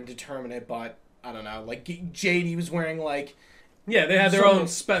weather determinate, but I don't know. Like JD was wearing like... Yeah, they had their own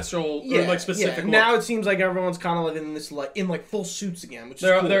special, specific look. Now it seems like everyone's kind of like in this in full suits again, which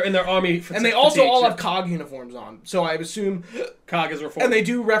they're is cool. They're in their army, and they also all have COG uniforms on. So I assume COG is reformed. And they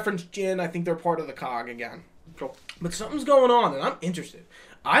do reference Jin. I think they're part of the COG again. Cool. But something's going on, and I'm interested.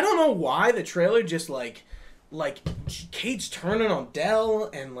 I don't know why the trailer just like Kate's turning on Dell,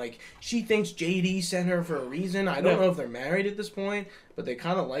 and like she thinks JD sent her for a reason. I don't know if they're married at this point, but they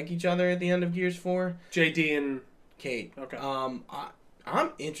kind of like each other at the end of Gears 4. JD and Kate. Okay.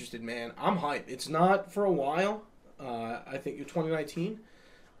 I'm interested, man. I'm hyped. It's not for a while. I think 2019.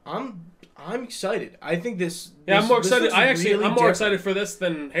 I'm excited. I think this. Yeah, I'm more excited. I'm more excited for this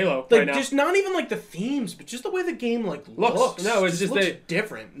than Halo right now. Just not even like the themes, but just the way the game looks. No, it's just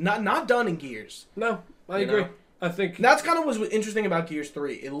different. Not done in Gears. No, I agree. I think that's kind of what's interesting about Gears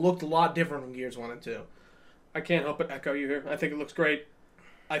 3. It looked a lot different from Gears 1 and 2. I can't help but echo you here. I think it looks great.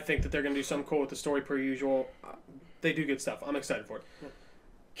 I think that they're going to do something cool with the story per usual. They do good stuff. I'm excited for it.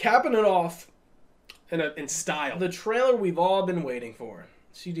 Capping it off, in style. The trailer we've all been waiting for.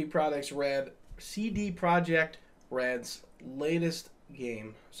 CD Projekt Red's latest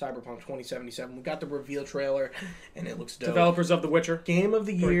game, Cyberpunk 2077. We got the reveal trailer, and it looks dope. Developers of The Witcher. Game of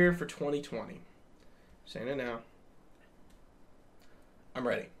the year for 2020. Saying it now. I'm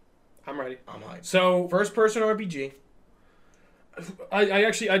ready. I'm ready. I'm hyped. So, first-person RPG.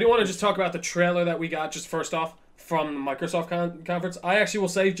 I do want to just talk about the trailer that we got just first off from the Microsoft conference. I actually will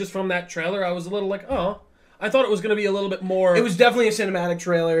say just from that trailer, I was a little like, oh, I thought it was going to be a little bit more. It was definitely a cinematic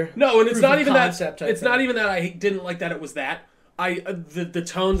trailer. No, and it's not even that. It's not even that I didn't like that it was that. The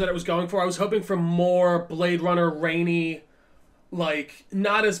tones that it was going for. I was hoping for more Blade Runner rainy, like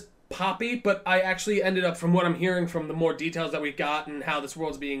not as poppy, but I actually ended up, from what I'm hearing from the more details that we got and how this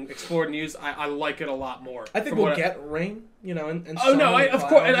world's being explored and used, I like it a lot more. I think we'll get rain, and oh no, of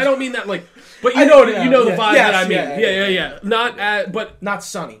course, and I don't mean that like, but I know the vibe that I mean. Yeah. But not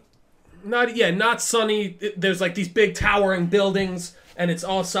sunny. Not sunny. There's like these big towering buildings, and it's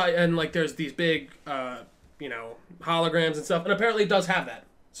all and like there's these big, holograms and stuff, and apparently it does have that.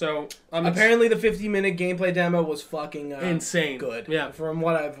 So apparently the 50-minute gameplay demo was fucking insane. Good. Yeah. From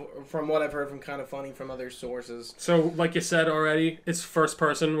what I've heard from Kind of Funny from other sources. So like you said already, it's first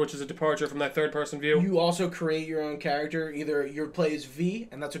person, which is a departure from that third person view. You also create your own character. Either you play as V,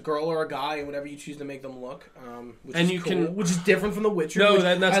 and that's a girl or a guy, and whatever you choose to make them look. Which is different from The Witcher. No,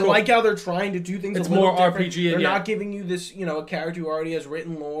 that's cool. I like how they're trying to do things. It's a little more different. RPG. They're not giving you this, a character who already has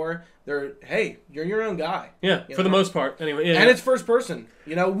written lore. Hey, you're your own guy. Yeah, for the most part, anyway. Yeah, and it's first person.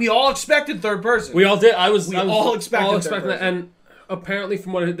 We all expected third person. We all did. I all expected that. And apparently,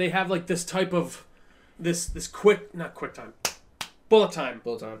 from what they have, like this type of this bullet time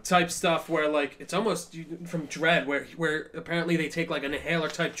type stuff, where like it's almost from Dread, where apparently they take like an inhaler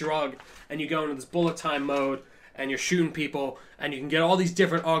type drug, and you go into this bullet time mode, and you're shooting people, and you can get all these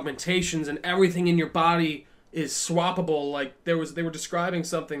different augmentations, and everything in your body is swappable. Like they were describing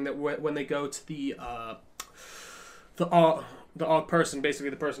something that when they go to the aug person, basically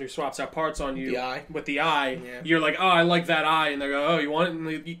the person who swaps out parts on you with the eye, you're like, oh, I like that eye, and they go, oh, you want it?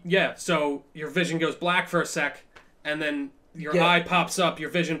 And yeah, so your vision goes black for a sec, and then your eye pops up, your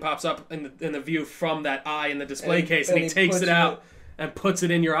vision pops up in the view from that eye in the display case, and he takes it out and puts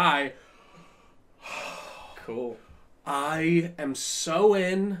it in your eye. Cool. I am so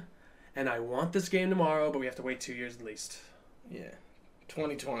in. And I want this game tomorrow, but we have to wait 2 years at least. Yeah.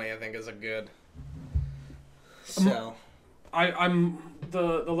 2020, I think, is a good sell. I'm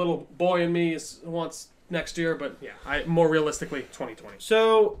the little boy in me wants next year, but yeah, more realistically, 2020.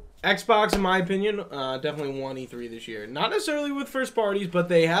 So, Xbox, in my opinion, definitely won E3 this year. Not necessarily with first parties, but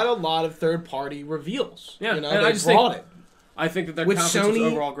they had a lot of third-party reveals. Yeah, and I think that their conference was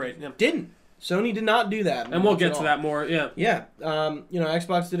overall great. Yeah. Sony did not do that. And we'll get to that more, yeah. Yeah.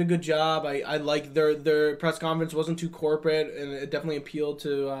 Xbox did a good job. I like their press conference wasn't too corporate, and it definitely appealed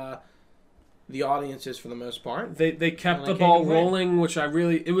to the audiences for the most part. They kept the ball rolling, which I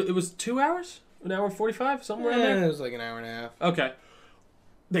really... It was 2 hours? An hour and 45? Something around there? It was like an hour and a half. Okay.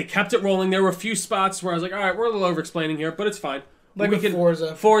 They kept it rolling. There were a few spots where I was like, all right, we're a little over-explaining here, but it's fine. Like with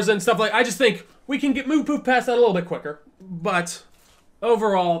Forza. Forza and stuff like... I just think we can move past that a little bit quicker, but...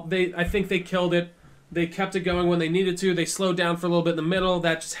 Overall, I think they killed it. They kept it going when they needed to. They slowed down for a little bit in the middle.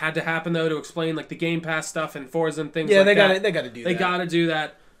 That just had to happen, though, to explain like the Game Pass stuff and Forza and things like that. Yeah, they got to do that. They got to do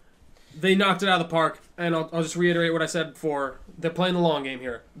that. They knocked it out of the park, and I'll just reiterate what I said before. They're playing the long game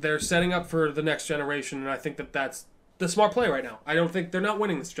here. They're setting up for the next generation, and I think that's the smart play right now. I don't think they're not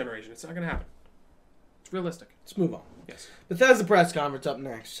winning this generation. It's not going to happen. It's realistic. Let's move on. Yes. Bethesda press conference up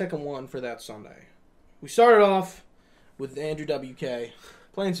next. Second one for that Sunday. We started off with Andrew WK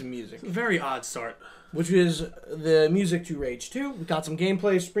playing some music. Very odd start. Which is the music to Rage 2. We got some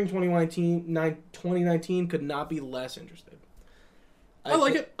gameplay. Spring 2019 could not be less interested. I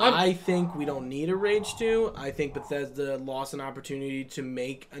like it. I think we don't need a Rage 2. I think Bethesda lost an opportunity to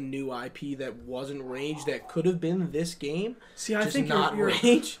make a new IP that wasn't Rage, that could have been this game. See, I think not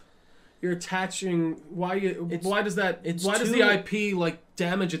Rage. You're attaching... Why does the IP like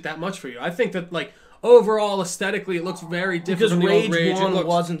damage it that much for you? I think that like... Overall, aesthetically, it looks very different from the old Rage. 1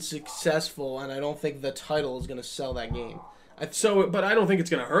 wasn't successful, and I don't think the title is going to sell that game. But I don't think it's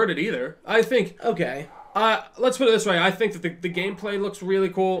going to hurt it either. I think... Okay. Let's put it this way. I think that the gameplay looks really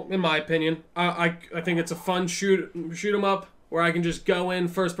cool, in my opinion. I think it's a fun shoot 'em up, where I can just go in,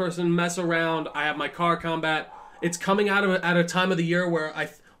 first person, mess around. I have my car combat. It's coming out at a time of the year where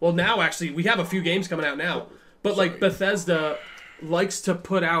now, actually, we have a few games coming out now. But, like, Bethesda... likes to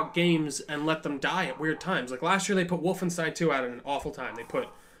put out games and let them die at weird times. Like last year they put Wolfenstein 2 out at an awful time. They put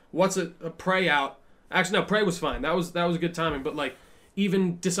a Prey out. Actually no, Prey was fine. That was a good timing, but like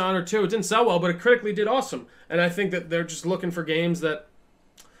even Dishonored 2, it didn't sell well, but it critically did awesome. And I think that they're just looking for games that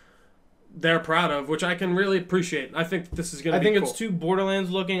they're proud of, which I can really appreciate. I think this is going to be cool. I think it's too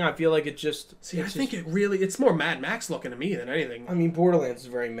Borderlands looking. I feel like it just... See, I think it's more Mad Max looking to me than anything. I mean, Borderlands is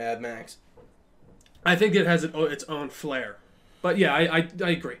very Mad Max. I think it has its own flair. But yeah, I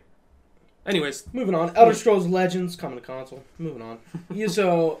agree. Anyways. Moving on. Elder Scrolls Legends coming to console. Moving on.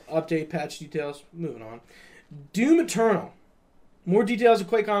 ESO update, patch details. Moving on. Doom Eternal. More details of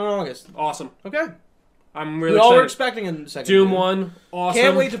QuakeCon in August. Awesome. Okay. I'm really We all were excited. expecting a second Doom 1, awesome.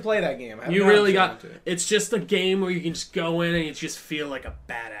 Can't wait to play that game. You really got... It's just a game where you can just go in and you just feel like a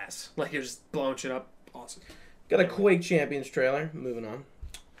badass. Like you're just blowing shit up. Awesome. Got a Quake Champions trailer. Moving on.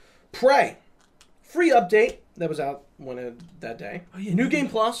 Prey. Free update. That was out that day. Oh, yeah, New Game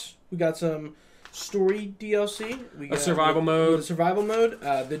Plus. We got some story DLC. We got survival mode. The survival mode.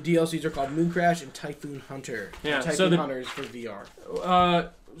 The DLCs are called Moon Crash and Typhoon Hunter. Yeah, Typhoon Hunter is for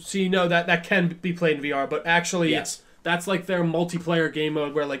VR. So you know that can be played in VR, but actually Yes. that's like their multiplayer game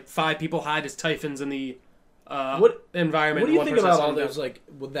mode where like 5 people hide as Typhons in the What environment. What do you and think one about person's all on those, like,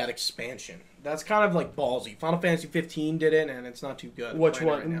 with that expansion? That's kind of, like, ballsy. Final Fantasy 15 did it, and it's not too good. Which playing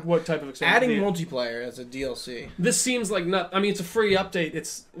it one? right now. What type of expansion? Adding multiplayer as a DLC. This seems like not. I mean, it's a free update.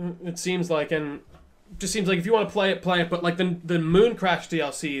 It seems like, and just seems like if you want to play it, play it. But like the Moon Crash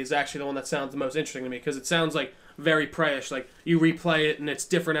DLC is actually the one that sounds the most interesting to me because it sounds like very Prey-ish. Like you replay it and it's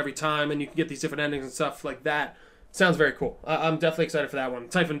different every time, and you can get these different endings and stuff like that. Sounds very cool. I'm definitely excited for that one.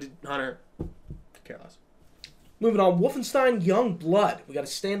 Typhoon Hunter, care less. Moving on, Wolfenstein Young Blood. We got a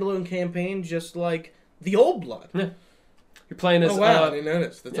standalone campaign just like the old Blood. Yeah. You're playing as... Oh, wow, I didn't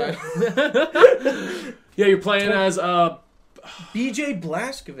notice the title. Yeah, you're playing as... BJ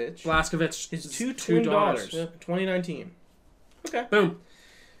Blazkowicz. His two twin daughters. Yeah. 2019. Okay. Boom.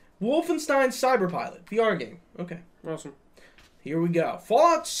 Wolfenstein Cyberpilot. VR game. Okay. Awesome. Here we go.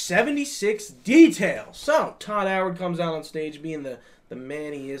 Fallout 76 details. So, Todd Howard comes out on stage being the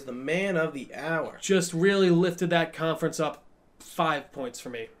man he is, the man of the hour. Just really lifted that conference up 5 points for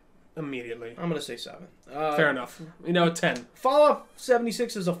me immediately. I'm going to say 7. Fair enough. 10. Fallout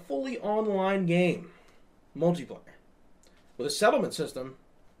 76 is a fully online game. Multiplayer. With a settlement system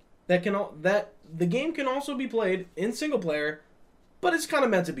that the game can also be played in single player, but it's kind of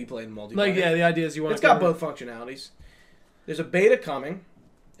meant to be played in multiplayer. Like, yeah, the idea is you want It's got both functionalities. There's a beta coming.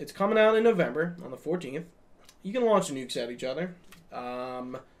 It's coming out in November on the 14th. You can launch nukes at each other.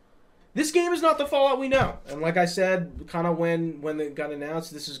 This game is not the Fallout we know. And like I said, kind of when it got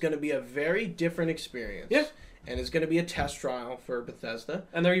announced, this is going to be a very different experience. Yeah. And it's going to be a test trial for Bethesda.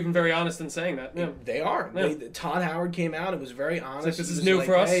 And they're even very honest in saying that. Yeah. They are. Yeah. Todd Howard came out and was very honest. Like, this He is was new like,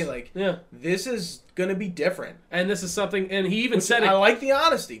 for us. Hey, yeah. this is going to be different. And this is something, and he even said it. I like the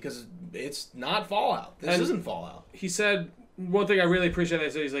honesty because it's not Fallout. This And isn't Fallout. He said, one thing I really appreciate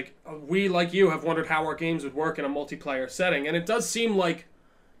that he's like, we, like you, have wondered how our games would work in a multiplayer setting. And it does seem like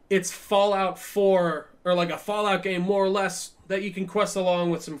it's Fallout 4, or like a Fallout game, more or less, that you can quest along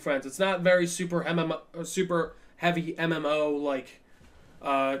with some friends. It's not very super heavy MMO like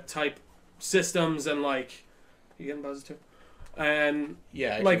type systems and like you getting buzzed too, and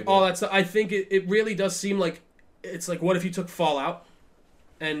yeah, like all that stuff. I think it really does seem like it's like what if you took Fallout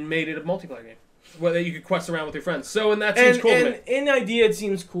and made it a multiplayer game where you could quest around with your friends. So and that seems cool to me. In idea it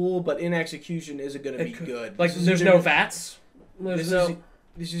seems cool, but in execution is it going to be good? Like there's no VATS.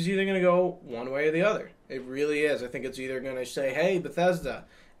 This is either going to go one way or the other. It really is. I think it's either going to say, "Hey, Bethesda,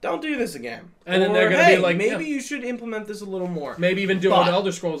 don't do this again," and then they're going to be like, "Maybe you should implement this a little more." Maybe even do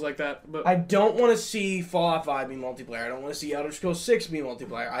Elder Scrolls like that. But I don't want to see Fallout 5 be multiplayer. I don't want to see Elder Scrolls 6 be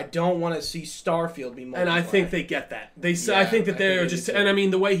multiplayer. I don't want to see Starfield be multiplayer. And I think they get that. I think that they're just, and I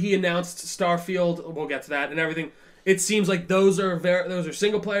mean the way he announced Starfield, we'll get to that and everything. It seems like those are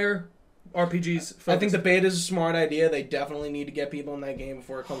single player RPGs. Focused. I think the beta is a smart idea. They definitely need to get people in that game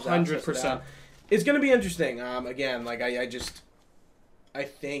before it comes out. 100%. It's going to be interesting. Again, like I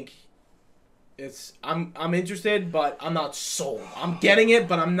think I'm interested, but I'm not sold. I'm getting it,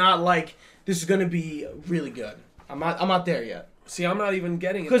 but I'm not like this is going to be really good. I'm not there yet. See, I'm not even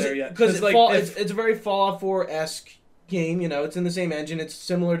getting it there yet. Because it's a very Fallout 4-esque game. It's in the same engine. It's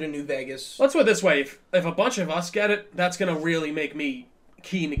similar to New Vegas. Let's put it this way: if a bunch of us get it, that's going to really make me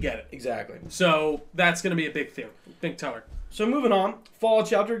keen to get it. Exactly. So that's going to be a big teller. So moving on, Fallout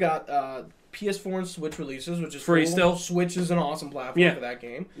Shelter got PS4 and Switch releases, which is free cool. Still. Switch is an awesome platform for that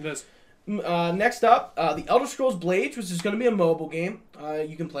game. It is. Next up, the Elder Scrolls Blades, which is going to be a mobile game.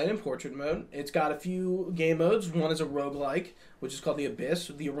 You can play it in portrait mode. It's got a few game modes. One is a roguelike, which is called the Abyss.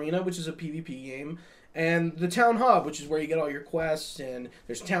 The Arena, which is a PvP game. And the Town Hub, which is where you get all your quests. And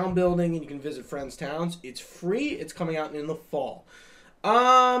there's town building, and you can visit friends' towns. It's free. It's coming out in the fall.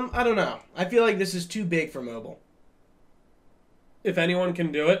 I don't know. I feel like this is too big for mobile. If anyone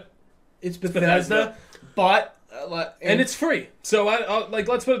can do it, It's Bethesda, but and it's free. So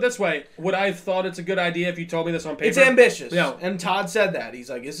let's put it this way: would I have thought it's a good idea if you told me this on paper? it's ambitious. Yeah. And Todd said that. He's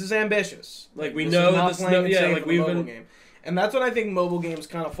like, "This is ambitious. Like we This know is not this. plain and safe Like for we've mobile been. game." And that's when I think mobile games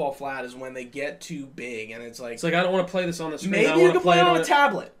kind of fall flat is when they get too big, and it's like It's like I don't want to play this on the screen. I maybe you want can to play play it it on a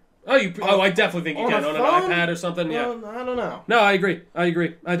tablet. I definitely think you on can a on phone? an iPad or something. Yeah. Well, I don't know. No, I agree. I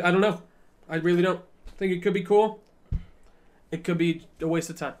don't know. I really don't think it could be cool. It could be a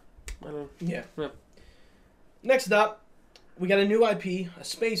waste of time. I don't know. Yeah. Yeah. Next up, we got a new IP, a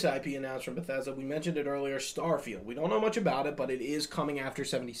space IP announced from Bethesda. We mentioned it earlier, Starfield. We don't know much about it, but it is coming after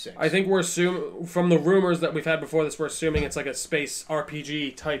 76. I think we're assuming from the rumors that we've had before this, we're assuming it's like a space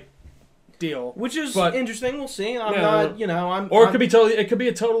RPG type deal. Which is But- interesting. We'll see. I'm Yeah. not, you know, I'm. Or it I'm- could be totally. It could be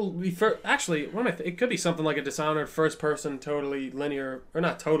a totally. Actually, what am I? It could be something like a Dishonored first person, totally linear, or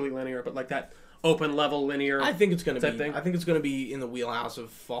not totally linear, but like that open level linear. I think it's gonna type be. thing. I think it's gonna be in the wheelhouse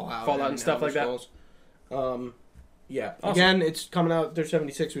of Fallout And stuff Elder like that. Scrolls. Yeah. Awesome. Again, it's coming out. There's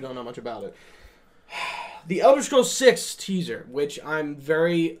 76. We don't know much about it. The Elder Scrolls 6 teaser, which I'm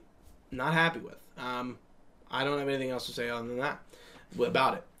very not happy with. I don't have anything else to say other than that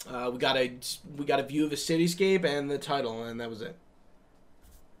about it. We got a view of a cityscape and the title, and that was it.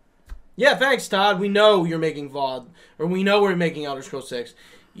 Yeah, thanks, Todd. We know you're making VOD, or we know we're making Elder Scrolls 6.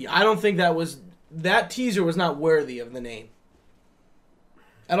 Yeah, I don't think that teaser was not worthy of the name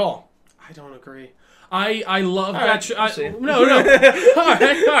at all. I don't agree. I love All that. right, see. No. all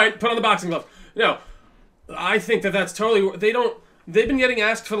right. Put on the boxing gloves. No, I think that's totally. They've been getting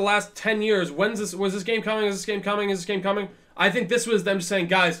asked for the last 10 years. Was this game coming? Is this game coming? Is this game coming? I think this was them just saying,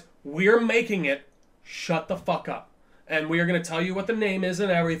 guys, we're making it. Shut the fuck up. And we are going to tell you what the name is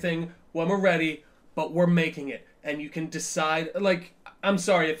and everything when we're ready, but we're making it. And you can decide, like, I'm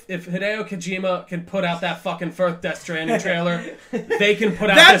sorry, if Hideo Kojima can put out that fucking first Death Stranding trailer, they can put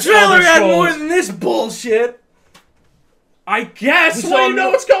out That this trailer Elder had Scrolls. more than this bullshit. I guess. We Well, saw you know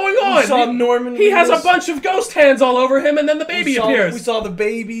Nor- what's going on. We saw Norman. He has a Reedus. bunch of ghost hands all over him, and then the baby appears. We saw the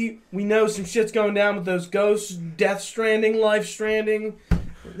baby. We know some shit's going down with those ghosts. Death Stranding, Life Stranding.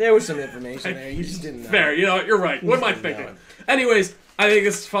 There was some information there. You just didn't know. Fair, you know, you're right. What am I just didn't thinking? know Anyways, I think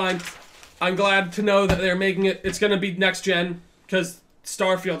it's fine. I'm glad to know that they're making it. It's going to be next gen, because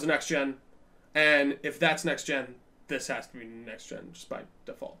Starfield's next gen. And if that's next gen, this has to be next gen, just by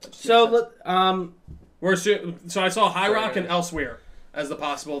default. That just makes sense. So I saw High Sorry, Rock and guys. Elsewhere as the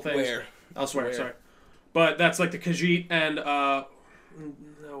possible things. Where? Elsewhere, Where? sorry. But that's like the Khajiit and,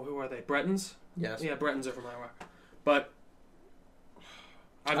 no, who are they? Bretons? Yes. Yeah, Bretons are from High Rock. But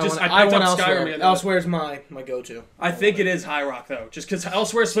I I picked want up Skyrim Elsewhere. the other day. Elsewhere's my go-to. I think it is High Rock, though. Just because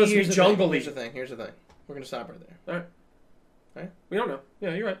Elsewhere's supposed to be Here's jungle-y. the thing. Here's the thing. We're going to stop right there. Alright. We don't know.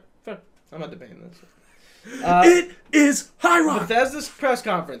 Yeah, you're right. Fair. I'm not debating this. It is High Rock! Bethesda's press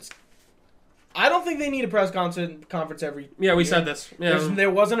conference. I don't think they need a press conference every Yeah, we year. said this. Yeah. There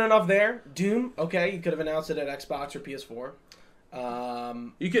wasn't enough there. Doom, okay, you could have announced it at Xbox or PS4.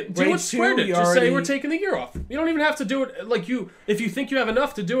 You could do Rage what Square 2, did. you Just say already- we're taking the year off. You don't even have to do it like you. If you think you have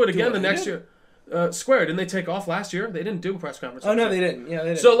enough to do it again what the they next did. year. Square, didn't they take off last year? They didn't do a press conference. Oh, no, they didn't. Yeah, they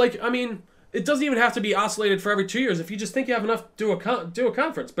didn't. So, like, I mean, it doesn't even have to be oscillated for every 2 years. If you just think you have enough, do a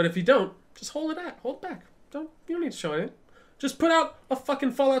conference. But if you don't, just hold it back. You don't need to show anything. Just put out a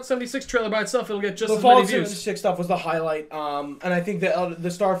fucking Fallout 76 trailer by itself. It'll get just the as many Fallout views. 76 stuff was the highlight, and I think the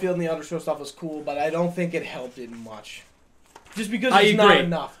Starfield and the Elder Scrolls stuff was cool, but I don't think it helped it much. Just because I it's agree. not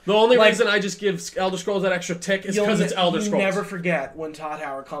enough. The only Like- reason I just give Elder Scrolls that extra tick is You'll because it's Elder you Scrolls. never forget when Todd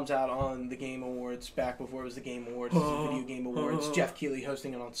Howard comes out on the Game Awards, back before it was the Game Awards, it was the Video Game Awards, Jeff Keighley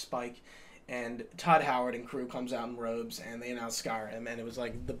hosting it on Spike, and Todd Howard and crew comes out in robes, and they announced Skyrim, and it was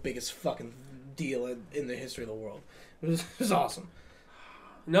like the biggest fucking deal in the history of the world. It was awesome.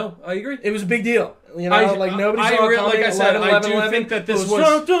 No, I agree. It was a big deal. You know, like nobody saw it coming. Like I said, 11, I 11, do 11. think that this It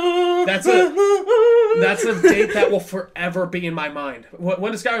was. That's a That's a date that will forever be in my mind.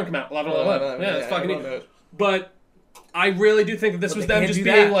 When does Skyrim come out? 11/11. Yeah, it's fucking neat. knows. But I really do think that this But was they them can't just do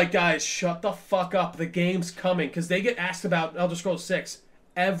being that. like, guys, shut the fuck up. The game's coming. Because they get asked about Elder Scrolls 6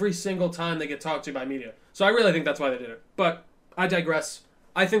 every single time they get talked to by media. So I really think that's why they did it. But I digress.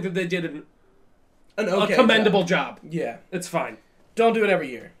 I think that they did An a okay commendable job. Yeah. It's fine. Don't do it every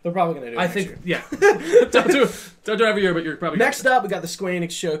year. They're probably going to do it I next think, year. yeah. don't do it every year, but you're probably Next up, we got the Square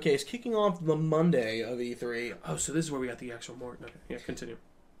Enix Showcase kicking off the Monday of E3. Oh, so this is where we got the actual more. Okay, yeah, continue.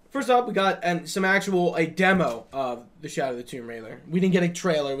 First up, we got a demo of the Shadow of the Tomb Raider. We didn't get a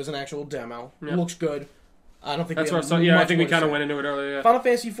trailer; it was an actual demo. Yeah. Looks good. I don't think That's we what I have saw. Yeah, I much think we more to kind of say. went into it earlier. Yeah. Final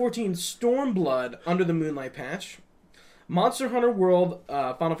Fantasy XIV Stormblood Under the Moonlight patch. Monster Hunter World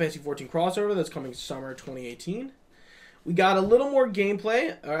Final Fantasy 14 crossover that's coming summer 2018. We got a little more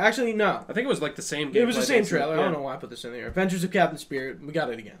gameplay. Or actually, no. I think it was like the same. It was the same trailer. Yeah. I don't know why I put this in there. Adventures of Captain Spirit. We got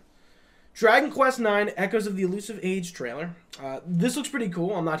it again. Dragon Quest IX Echoes of the Elusive Age trailer. This looks pretty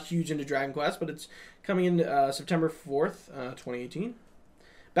cool. I'm not huge into Dragon Quest, but it's coming in September 4th, 2018.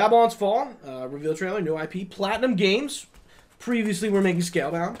 Babylon's Fall reveal trailer, new IP. Platinum Games. Previously, we're making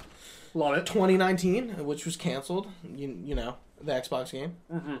Scalebound. Love it. 2019, which was canceled. You know, the Xbox game.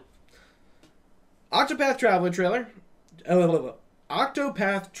 Mm-hmm. Octopath Traveler trailer.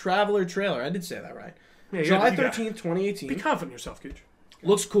 Octopath Traveler trailer. I did say that right. Yeah, July 13th, 2018. Be confident in yourself, Gooch.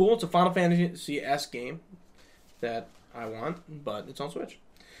 Looks cool. It's a Final Fantasy-esque game that I want, but it's on Switch.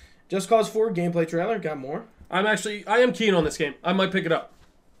 Just Cause 4 gameplay trailer. Got more. I am keen on this game. I might pick it up.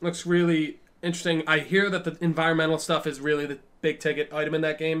 Looks really interesting. I hear that the environmental stuff is really the big ticket item in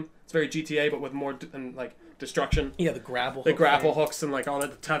that game. It's very GTA, but with more like destruction. Yeah, the grapple. The grapple hooks and like all the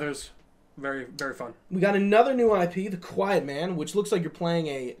tethers. Very, very fun. We got another new IP, The Quiet Man, which looks like you're playing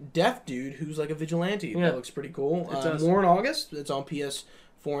a deaf dude who's like a vigilante. Yeah. That looks pretty cool. It does. More in August. It's on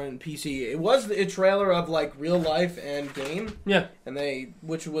PS4 and PC. It was a trailer of like real life and game. Yeah.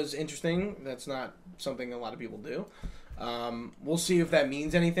 Which was interesting. That's not something a lot of people do. We'll see if that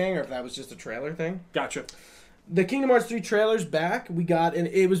means anything or if that was just a trailer thing. Gotcha. The Kingdom Hearts 3 trailer's back. We got, and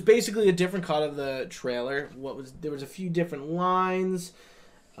it was basically a different cut of the trailer. There was a few different lines.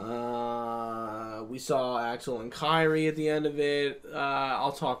 We saw Axel and Kyrie at the end of it.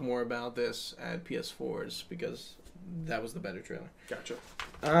 I'll talk more about this at PS4s because that was the better trailer. Gotcha.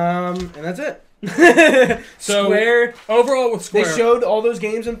 And that's it. So Square. overall with Square, They showed all those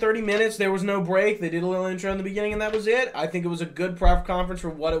games in 30 minutes. There was no break. They did a little intro in the beginning, and that was it. I think it was a good press conference for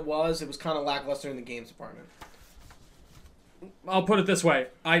what it was. It was kind of lackluster in the games department. I'll put it this way: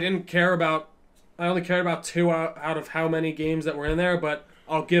 I only cared about 2 out of how many games that were in there, but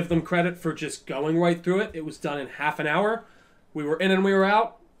I'll give them credit for just going right through it. It was done in half an hour. We were in and we were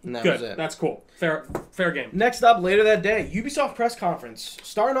out. And that Good. was it. That's cool. Fair game. Next up, later that day, Ubisoft press conference.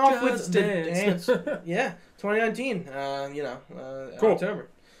 Starting off Just with the Dance. Yeah, 2019. Cool. October.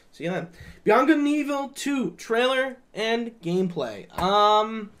 See you then. Beyond Good and Evil 2 trailer and gameplay.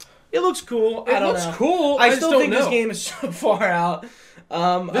 It looks cool. I It don't looks know. cool. I just still don't think know. this game is so far out.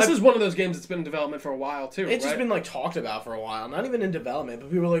 This is one of those games that's been in development for a while too. It's just right? been like talked about for a while. Not even in development, but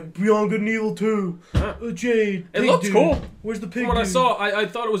people are like Beyond Good and Evil 2. Huh. Jade. It pig looked dude. cool. Where's the pig? From what I dude? saw, I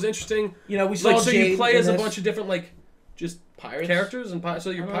thought it was interesting. You know, we saw Like, so Jade you play in as a this. bunch of different like just Pirates characters and so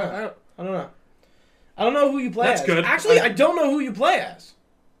you're I don't know. I don't know who you play That's as. good. Actually, I don't know who you play as.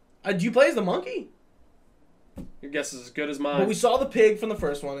 Do you play as the monkey? Your guess is as good as mine. But we saw the pig from the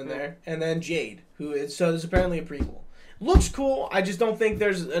first one in there, and then Jade, so there's apparently a prequel. Looks cool. I just don't think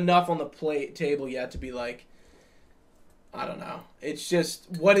there's enough on the table yet to be like, I don't know. It's just,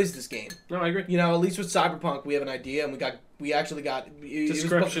 what is this game? No, I agree. You know, at least with Cyberpunk, we have an idea, and we actually got it was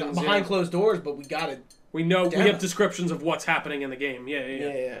Descriptions, behind yeah. closed doors, but we got it. We know Damn. we have descriptions of what's happening in the game.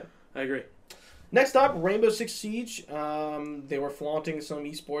 Yeah. I agree. Next up, Rainbow Six Siege. They were flaunting some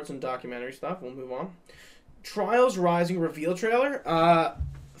esports and documentary stuff. We'll move on. Trials Rising reveal trailer.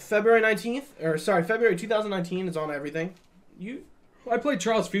 February 2019 is on everything. I played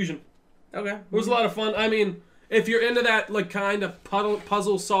Trials Fusion. Okay. It was a lot of fun. I mean, if you're into that like kind of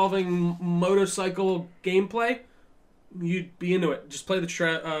puzzle solving motorcycle gameplay, you'd be into it. Just play the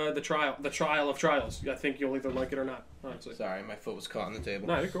trial of trials. I think you'll either like it or not. Honestly. Sorry, my foot was caught on the table.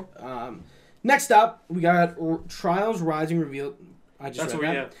 No, you're cool. Next up, we got Trials Rising reveal. I just That's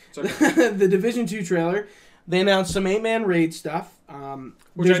read what that. we It's okay. The Division 2 trailer. They announced some 8-man raid stuff.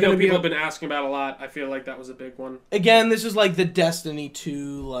 Which there's I know gonna be people have been asking about a lot. I feel like that was a big one. Again, this is like the Destiny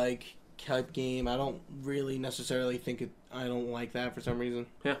 2 like type game. I don't really necessarily think I don't like that for some reason.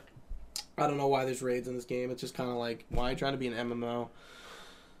 Yeah. I don't know why there's raids in this game. It's just kind of like, why are you trying to be an MMO?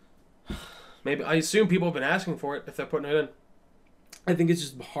 Maybe I assume people have been asking for it if they're putting it in. I think it's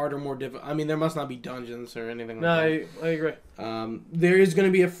just harder, more difficult. I mean, there must not be dungeons or anything like No, that. I agree. There is going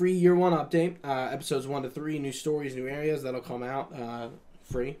to be a free year 1 update. Episodes 1 to 3, new stories, new areas that'll come out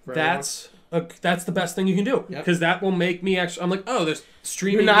free. For That's the best thing you can do because that will make me actually. I'm like, oh, there's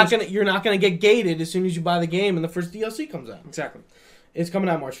streaming. You're not gonna get gated as soon as you buy the game and the first DLC comes out. Exactly. It's coming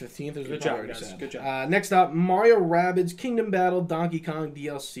out March 15th. Good job, guys. Good job. Next up, Mario Rabbids Kingdom Battle Donkey Kong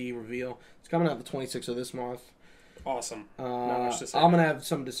DLC reveal. It's coming out the 26th of this month. Awesome. I'm much to say. gonna have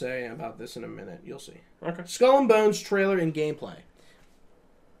something to say about this in a minute. You'll see. Okay. Skull and Bones trailer and gameplay.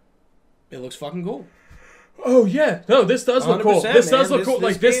 It looks fucking cool. Oh yeah. No, this does look cool. This does look cool.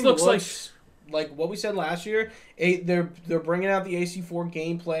 Like this game looks like like what we said last year, they're bringing out the AC4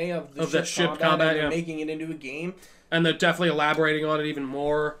 gameplay of the ship combat, and they're yeah. making it into a game. And they're definitely elaborating on it even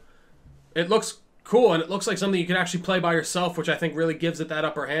more. It looks cool, and it looks like something you can actually play by yourself, which I think really gives it that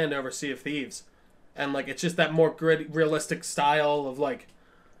upper hand over Sea of Thieves. And like it's just that more gritty, realistic style of like,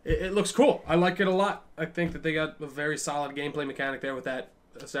 it looks cool. I like it a lot. I think that they got a very solid gameplay mechanic there with that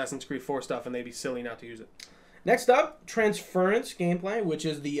Assassin's Creed 4 stuff, and they'd be silly not to use it. Next up, Transference gameplay, which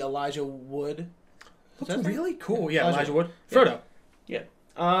is the Elijah Wood. Looks really cool. Yeah, Elijah Elijah Wood. Frodo.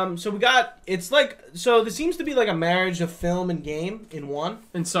 Yeah. So we got, it's like, so this seems to be like a marriage of film and game in one.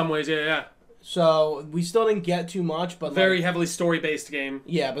 In some ways, yeah. So we still didn't get too much, but Very heavily story-based game.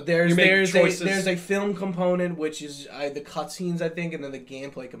 yeah, but You make choices. there's a film component, which is the cutscenes, I think, and then the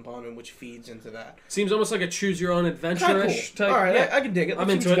gameplay component, which feeds into that. Seems almost like a choose-your-own-adventure-ish Cool. type. All right, Yeah. I can dig it. I'm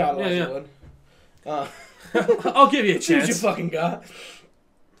Let's into see it. what you got, Yeah, Elijah Wood. I'll give you a See what you chance. fucking got.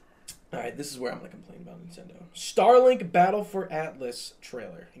 Alright, this is where I'm going to complain about Nintendo. Starlink Battle for Atlas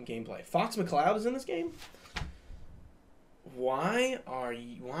trailer and gameplay. Fox McCloud is in this game? Why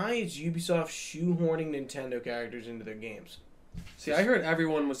is Ubisoft shoehorning Nintendo characters into their games? See, I heard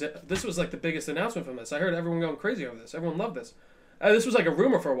everyone was... This was like the biggest announcement from this. I heard everyone going crazy over this. Everyone loved this. This was like a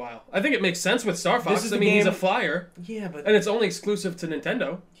rumor for a while. I think it makes sense with Star Fox. This is I the mean, he's a game- flyer, Yeah, but and it's only exclusive to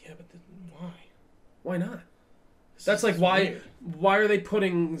Nintendo. yeah, but why? Why not? This That's is like why... weird. Why are they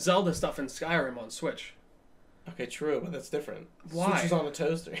putting Zelda stuff in Skyrim on Switch? Okay, true, but that's different. Why? Switch is on a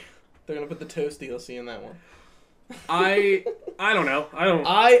toaster. They're gonna put the Toast DLC in that one. I don't know. I don't...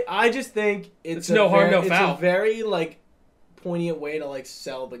 I just think It's no harm, no foul. It's a very like poignant way to like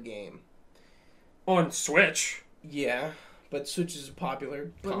sell the game. On Switch. Yeah, but Switch is a popular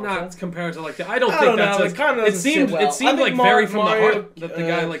But console. not compared to like... I don't I think don't that's... know. a- It kind of it seemed well. It seemed I think like very from Mario, the heart that the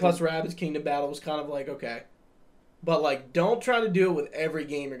guy like... plus Rabbids Kingdom Battle was kind of like okay, but like don't try to do it with every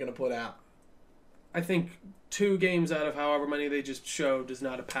game you're gonna put out. I think 2 games out of however many they just showed is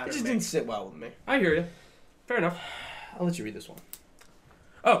not a It pattern. just didn't sit well with me. I hear you. Fair enough. I'll let you read this one.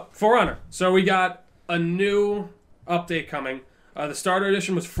 Oh, For Honor. So we got a new update coming. The starter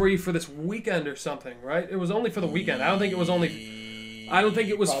edition was free for this weekend or something, right? It was only for the weekend. I don't think it was only... I don't think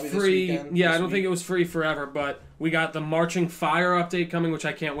it was Probably this free. weekend, Yeah, this I don't think week. it was free forever, but we got the Marching Fire update coming, which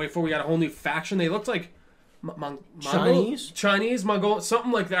I can't wait for. We got a whole new faction. They looked like Chinese, Mongol,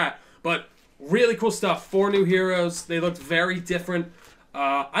 something like that. But really cool stuff. 4 new heroes. They looked very different.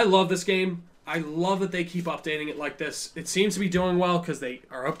 I love this game. I love that they keep updating it like this. It seems to be doing well because they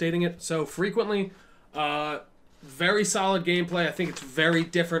are updating it so frequently. Very solid gameplay. I think it's very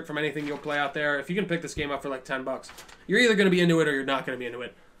different from anything you'll play out there. If you can pick this game up for like $10, you're either going to be into it or you're not going to be into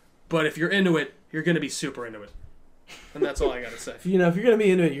it. But if you're into it, you're going to be super into it. And that's all I got to say. If you're gonna be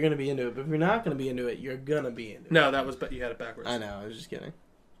into it, you're gonna be into it. But if you're not gonna be into it, you're gonna be into it. No, that was... But you had it backwards. I know. I was just kidding.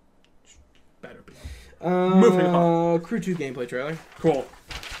 Better be. Moving on. Crew 2 gameplay trailer. Cool.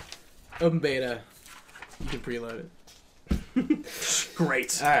 Open beta. You can preload it.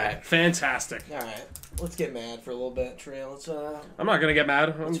 Great. All right. Fantastic. All right. Let's get mad for a little bit, Trey. Let's I'm not going to get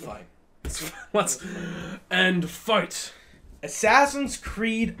mad. fight. Let's end fight. Assassin's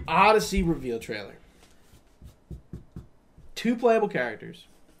Creed Odyssey reveal trailer. 2 playable characters,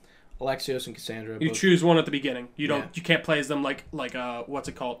 Alexios and Cassandra. You both- choose one at the beginning. You don't. Yeah. You can't play as them like what's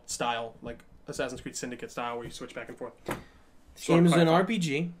it called style, like Assassin's Creed Syndicate style, where you switch back and forth. This game is an Clarify.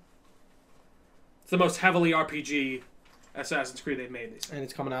 RPG, It's the most heavily RPG Assassin's Creed they've made. They say. and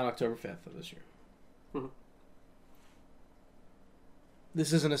it's coming out October 5th of this year. Mhm.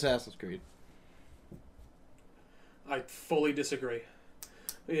 This is an Assassin's Creed. I fully disagree.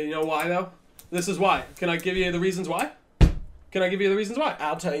 You know why though? This is why. Can I give you the reasons why? Can I give you the reasons why?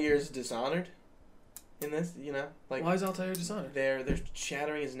 Altair is dishonored in this. You know, like Why is Altair dishonored? they're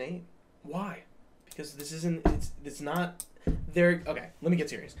shattering his name Why? because this isn't. It's not. They're okay. Let me get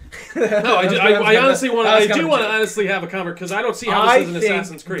serious. No, I honestly want to. I do want to honestly have a conversation because I don't see how this is an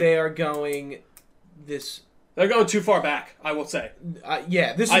Assassin's Creed. They are going this. They're going too far back. I will say,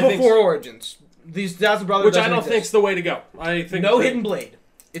 Yeah, this is I think before so. Origins. These Thousand Brothers, which I doesn't don't exist. think's the way to go. I think No hidden blade.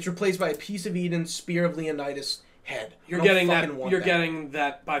 It's replaced by a piece of Eden, Spear of Leonidas head. You're I don't getting fucking that. want You're that. getting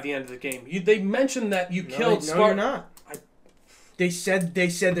that by the end of the game. They mentioned that you No, killed. no, you're not. They said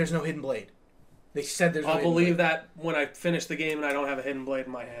there's no hidden blade. They said there's no I'll hidden believe blade. that when I finish the game and I don't have a hidden blade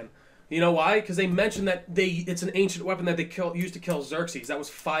in my hand. You know why? Because they mentioned that it's an ancient weapon that they used to kill Xerxes. That was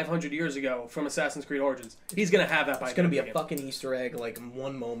 500 years ago from Assassin's Creed Origins. He's gonna have that by. It's the gonna end be of a the game. fucking Easter egg, like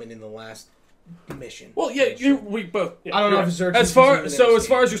one moment in the last mission. Well, yeah, we both. Yeah, I don't know you're if right. Xerxes As far is even in this as game.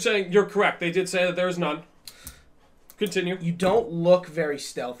 far as you're saying, you're correct. They did say that there is none. Continue. You don't look very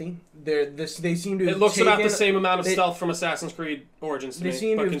stealthy. They seem to. It looks about the same amount of stealth from Assassin's Creed Origins to me. They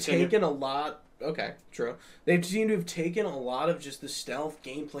seem to have continue. taken a lot. Okay, true. They seem to have taken a lot of just the stealth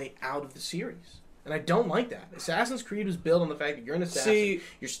gameplay out of the series. And I don't like that. Assassin's Creed was built on the fact that you're an assassin,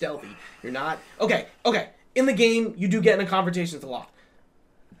 you're stealthy, you're not... Okay. In the game, you do get into confrontations a lot.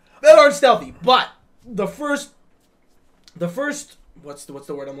 That aren't stealthy, but the first... What's the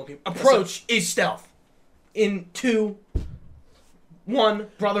word I'm looking for? Approach is stealth. In 2, 1,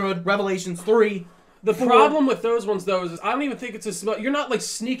 Brotherhood, Revelations, 3... The problem with those ones, though, is I don't even think it's as... You're not, like,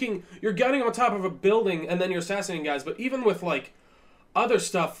 sneaking... You're getting on top of a building, and then you're assassinating guys, but even with, like, other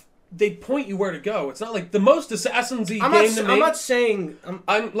stuff... They point you where to go. It's not like the most Assassin's-y game to me. I'm not saying...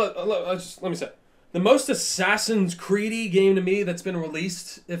 let me say. The most Assassin's Creed-y game to me that's been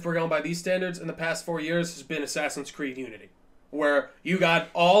released, if we're going by these standards, in the past 4 years has been Assassin's Creed Unity. Where you got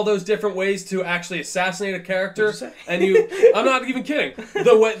all those different ways to actually assassinate a character, and you... I'm not even kidding.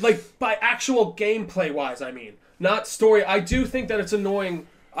 The way, like, by actual gameplay-wise, I mean. Not story. I do think that it's annoying...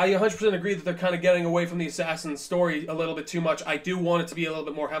 I 100% agree that they're kind of getting away from the Assassin story a little bit too much. I do want it to be a little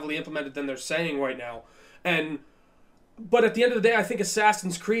bit more heavily implemented than they're saying right now. But at the end of the day, I think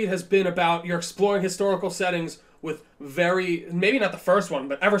Assassin's Creed has been about you're exploring historical settings with very... Maybe not the first one,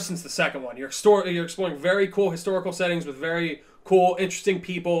 but ever since the second one. You're exploring very cool historical settings with very cool, interesting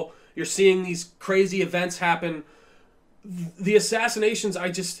people. You're seeing these crazy events happen. The assassinations,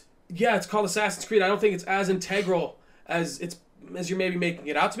 yeah, it's called Assassin's Creed. I don't think it's as integral as you're maybe making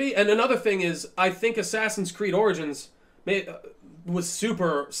it out to be. And another thing is, I think Assassin's Creed Origins was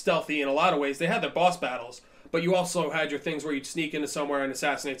super stealthy in a lot of ways. They had their boss battles, but you also had your things where you'd sneak into somewhere and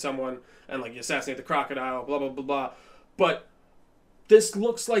assassinate someone, and like you assassinate the crocodile, blah, blah, blah, blah. But this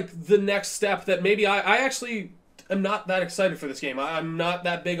looks like the next step that maybe I actually am not that excited for this game. I'm not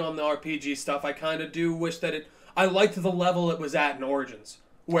that big on the RPG stuff. I kind of do wish that I liked the level it was at in Origins.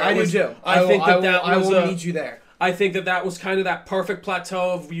 Where I do too. I will meet you there. I think that was kind of that perfect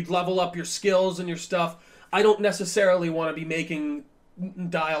plateau of you'd level up your skills and your stuff. I don't necessarily want to be making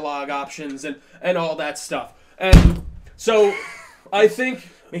dialogue options and all that stuff. And so I think...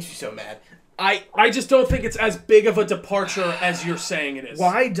 Makes me so mad. I just don't think it's as big of a departure as you're saying it is.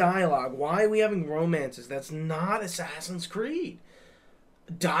 Why dialogue? Why are we having romances? That's not Assassin's Creed.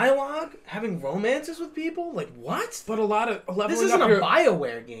 Dialogue? Having romances with people? Like, what? But a lot of leveling this isn't up a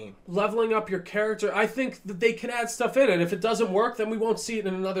BioWare game. Leveling up your character, I think that they can add stuff in it. If it doesn't work, then we won't see it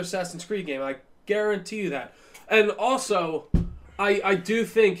in another Assassin's Creed game. I guarantee you that. And also, I do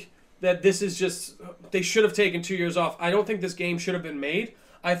think that this is just... They should have taken 2 years off. I don't think this game should have been made.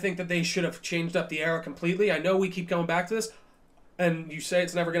 I think that they should have changed up the era completely. I know we keep going back to this, and you say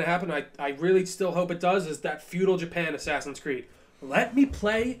it's never going to happen. I really still hope it does, is that feudal Japan Assassin's Creed. Let me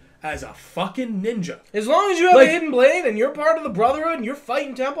play as a fucking ninja. As long as you have a hidden blade and you're part of the Brotherhood and you're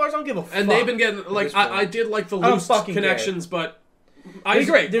fighting Templars, I don't give a fuck. And they've been getting, like, I did like the loose connections, but I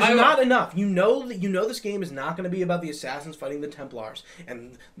agree. There's not enough. You know this game is not going to be about the Assassins fighting the Templars.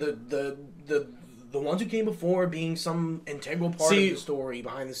 And the ones who came before being some integral part of the story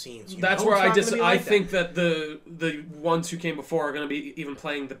behind the scenes. That's where I think that the ones who came before are going to be even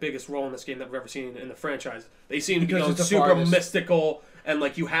playing the biggest role in this game that we've ever seen in the franchise. They seem to be going super mystical, and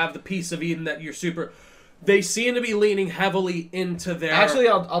like you have the piece of Eden that you're super... They seem to be leaning heavily into their... Actually,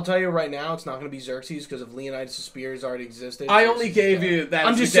 I'll tell you right now, it's not going to be Xerxes because if Leonidas Spears already existed. I only gave you that.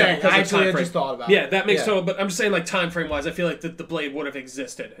 I'm just saying. Actually, I just thought about it. Yeah, that makes total. But I'm just saying, like time frame wise, I feel like the blade would have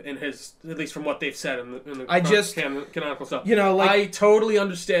existed in his, at least from what they've said in the canonical stuff. You know, like I totally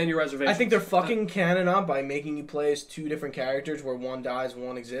understand your reservation. I think they're fucking canon up by making you play as two different characters where one dies,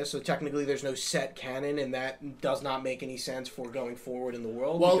 one exists. So technically, there's no set canon, and that does not make any sense for going forward in the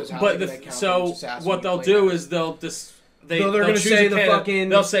world. Well, what they'll do is they're going to say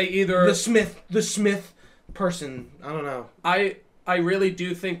they'll say either the Smith person. I don't know. I really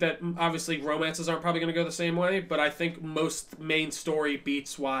do think that obviously romances aren't probably going to go the same way, but I think most main story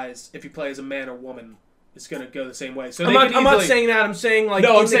beats wise, if you play as a man or woman, it's going to go the same way. So I'm not saying that. I'm saying like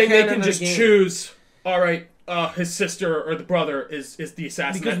no. I'm saying they can just choose. All right. His sister or the brother is the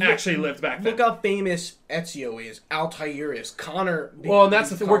assassin that actually lived back then. Look how famous Ezio is, Altair is, Connor. Well, and that's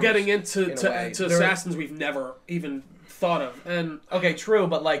the thing. We're getting into assassins we've never even thought of. And okay, true,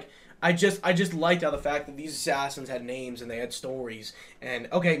 but like I just liked how the fact that these assassins had names and they had stories. And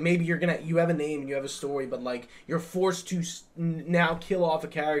okay, maybe you have a name and you have a story, but like you're forced to now kill off a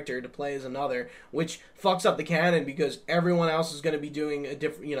character to play as another, which fucks up the canon because everyone else is going to be doing a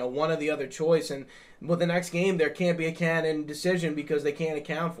different, one or the other choice. And with the next game, there can't be a canon decision because they can't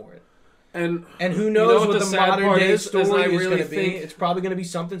account for it. And who you knows know what the the sad modern part day is story I is really going to be. think It's probably going to be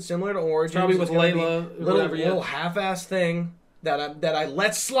something similar to Origins. probably with It's gonna be Layla, little, whatever, yeah. little half-ass thing that I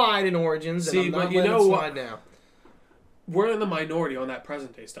let slide in Origins. See, and I'm not but you letting know it what? slide now. We're in the minority on that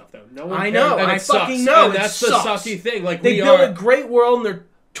present day stuff, though. No one I cares, know. and I it sucks. fucking know. And It that's sucks. the sucky thing. Like They we built are, a great world and they're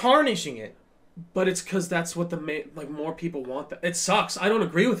tarnishing it. but it's because that's what more people want. That it sucks. I don't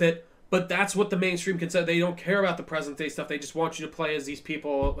agree with it, but that's what the mainstream can say. They don't care about the present day stuff. They just want you to play as these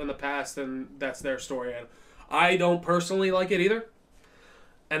people in the past, and that's their story. And I don't personally like it either.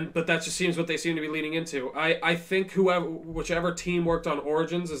 But that just seems what they seem to be leaning into. I think whichever team worked on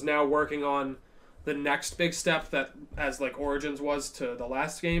Origins is now working on the next big step that as like Origins was to the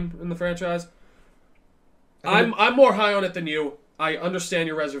last game in the franchise. I'm more high on it than you. I understand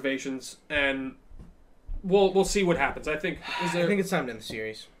your reservations, and we'll see what happens. I think it's time to end the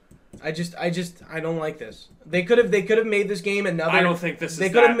series. I don't like this. They could have made this game another. I don't think this is They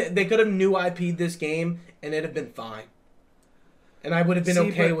could have new IP'd this game and it'd have been fine. And I would have been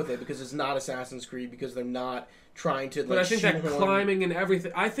okay with it because it's not Assassin's Creed, because they're not trying to. But I think that climbing and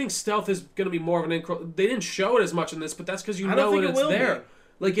everything. I think stealth is going to be more of an. They didn't show it as much in this, but that's because it's there. Be.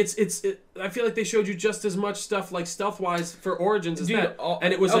 Like I feel like they showed you just as much stuff like stealth wise for Origins as that,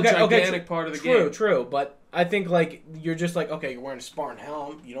 and it was a gigantic part of the game. True, but I think like you're just like, okay, you're wearing a Spartan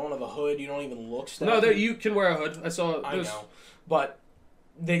helm, you don't have a hood, you don't even look stealthy. No, you can wear a hood. I know, but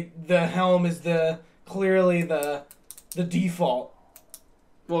the helm is clearly the default.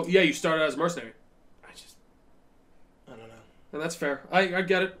 Well, yeah, you started as a mercenary. I don't know. And that's fair. I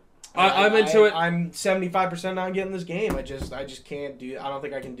get it. I'm into it. I'm 75% not getting this game. I just can't do. I don't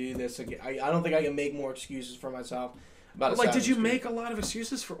think I can do this again. I don't think I can make more excuses for myself about. Like, did you make a lot of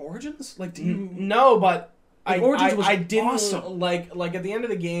excuses for Origins? Like, do you? No, but Origins was didn't awesome. Like at the end of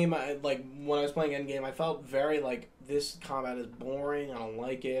the game, when I was playing Endgame, I felt very like this combat is boring. I don't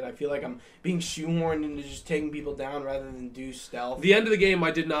like it. I feel like I'm being shoehorned into just taking people down rather than do stealth. The end of the game,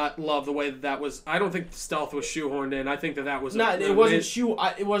 I did not love the way that was. I don't think stealth was shoehorned in. I think that was. It wasn't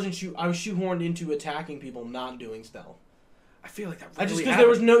I was shoehorned into attacking people, not doing stealth. I feel like that. Just because there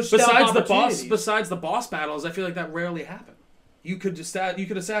was no stealth besides the boss battles, I feel like that rarely happened. You could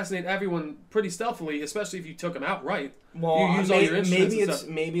assassinate everyone pretty stealthily, especially if you took them out right. Well, you use all your instruments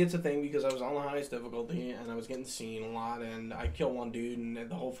maybe it's a thing because I was on the highest difficulty and I was getting seen a lot, and I'd kill one dude and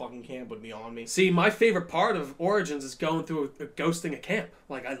the whole fucking camp would be on me. See, my favorite part of Origins is going through ghosting a camp.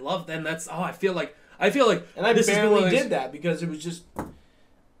 Like, I love them. I feel like. And I barely did that because it was just.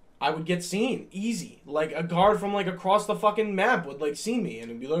 I would get seen easy. Like a guard from like across the fucking map would like see me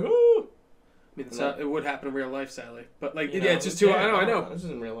and it'd be like, oh. I mean, it would happen in real life, sadly. But like, it's just too. I know. This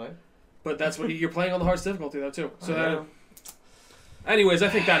isn't real life. But that's what you're playing on the hardest difficulty though too. So, anyways, I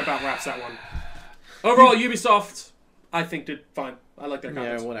think that about wraps that one. Overall, Ubisoft, I think did fine. I like their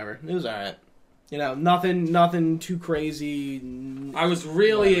comments. Yeah, whatever. It was alright. Nothing too crazy. I was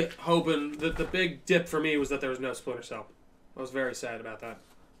really hoping that the big dip for me was that there was no Splinter Cell. I was very sad about that,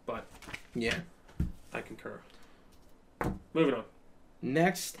 but yeah, I concur. Moving on.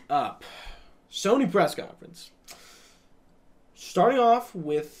 Next up. Sony press conference. Starting off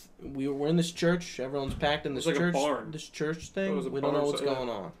with, we're in this church. Everyone's packed in this church. Like a barn. This church thing. We don't know what's going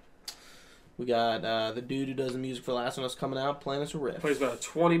on. We got the dude who does the music for Last of Us coming out, playing us a riff. Plays about a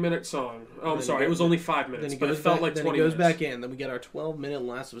 20-minute song. Oh, I'm sorry. It was only 5 minutes, but it felt like 20 minutes. Then he goes back in. Then we get our 12-minute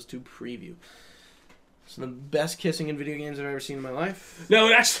Last of Us 2 preview. It's the best kissing in video games I've ever seen in my life. No,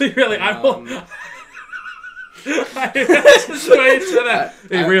 it actually really... I will... It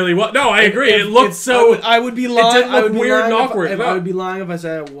really was. No, I agree. It looked so. I would be lying. It did look weird and awkward. I would be lying if I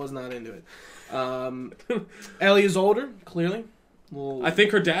said I was not into it. Ellie is older, clearly. I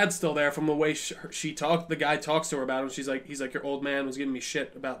think her dad's still there from the way she talked. The guy talks to her about him. He's like, your old man was giving me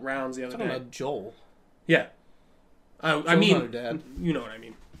shit about rounds the other day. About Joel. Yeah. I mean, not her dad. You know what I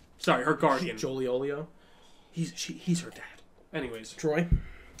mean. Sorry, her guardian. Joliolio. He's her dad. Anyways, Troy.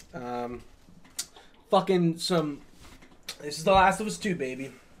 Fucking some. This is The Last of Us 2,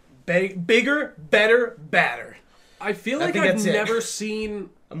 baby. Bigger, better, badder. I feel like I've never seen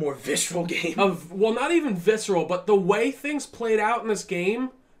a more visceral game. Well, not even visceral, but the way things played out in this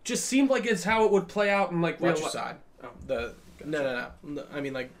game just seemed like it's how it would play out in like real life. Side. Oh, gotcha. No. I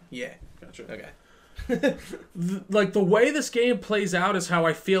mean, like, yeah. Gotcha. Okay. Like the way this game plays out is how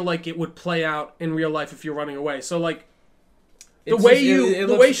I feel like it would play out in real life if you're running away. So like. It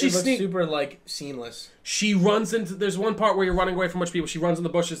looks super like seamless. She runs into. There's one part where you're running away from a bunch of people. She runs in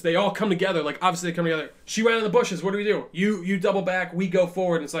the bushes. They all come together. Like obviously they come together. She ran in the bushes. What do we do? You double back. We go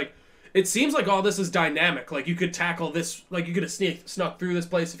forward. And it's like it seems like all this is dynamic. Like you could tackle this. Like you could have snuck through this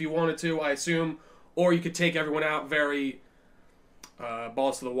place if you wanted to. I assume, or you could take everyone out very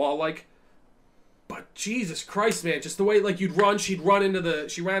balls to the wall. Like But Jesus Christ, man, just the way like she ran into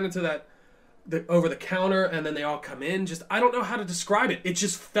that over the counter, and then they all come in. Just I don't know how to describe it. It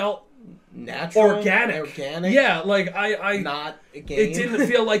just felt natural, organic. Yeah, like I not a game. It didn't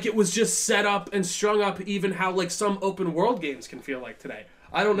feel like it was just set up and strung up, even how like some open world games can feel like today.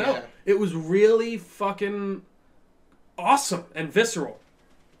 I don't know. Yeah. It was really fucking awesome and visceral.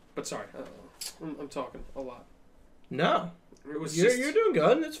 But sorry, I'm talking a lot. No, it was you're doing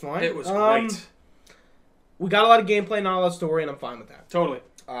good. It's fine. It was great. We got a lot of gameplay, not a lot of story, and I'm fine with that. Totally.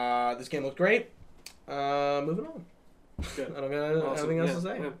 This game looked great. Moving on. Good. I don't got anything else to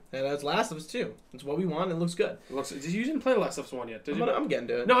say. Yeah. And that's Last of Us 2. It's what we want. It looks good. You didn't play Last of Us 1 yet, did you? I'm getting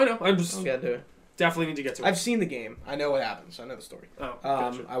to it. No, I know. I'm getting to it. Definitely need to get to it. I've seen the game. I know what happens. I know the story. Oh,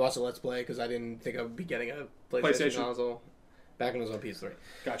 gotcha. I watched a Let's Play because I didn't think I would be getting a PlayStation console back when it was on PS3.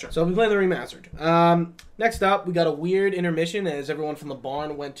 Gotcha. So we played the remastered. Next up, we got a weird intermission as everyone from the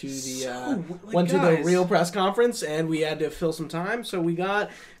barn went to the real press conference, and we had to fill some time. So we got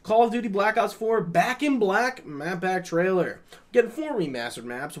Call of Duty Black Ops 4 Back in Black map pack trailer. Getting 4 remastered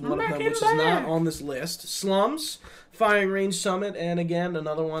maps, one of them which is not on this list. Slums, Firing Range Summit, and again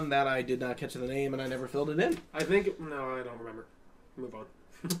another one that I did not catch the name and I never filled it in. I don't remember. Move on.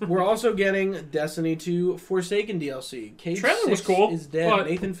 We're also getting Destiny 2 Forsaken DLC. Cage trailer 6 was cool, is dead. but...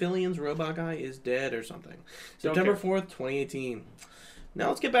 Nathan Fillion's robot guy is dead or something. September 4th, 2018. Now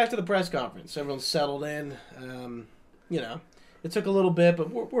let's get back to the press conference. Everyone's settled in. It took a little bit, but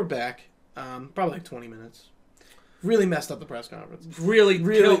we're back. Probably like 20 minutes. Really messed up the press conference. Really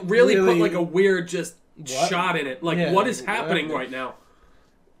put like a weird shot in it. Like, what is happening right now?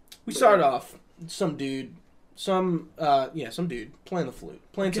 We started off some dude playing the flute,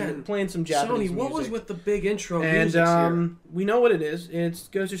 playing some Japanese Sony, what music. was with the big intro and music here? We know what it is. It's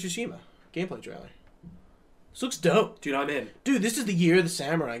Ghost of Tsushima gameplay trailer. This looks dope, dude. I'm in. Dude, this is the year of the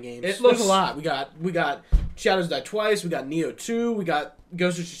samurai games. It looks There's a lot. We got Shadows Die Twice. We got Neo 2. We got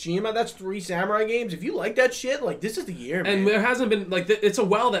Ghost of Tsushima. That's 3 samurai games. If you like that shit, like this is the year, man. And there hasn't been it's a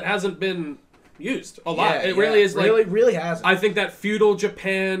well that hasn't been used a lot. It really is really hasn't. I think that feudal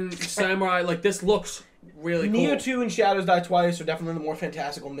Japan samurai this looks really cool. Neo 2 and Shadows Die Twice are definitely the more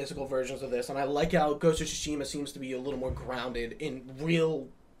fantastical, mystical versions of this, and I like how Ghost of Tsushima seems to be a little more grounded in real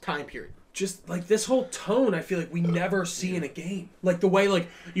time period. Just this whole tone, I feel like we never see in a game. Like the way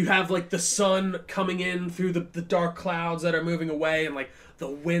you have the sun coming in through the dark clouds that are moving away, and the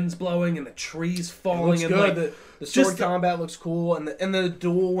wind's blowing and the trees falling. It looks good. The sword combat looks cool, and the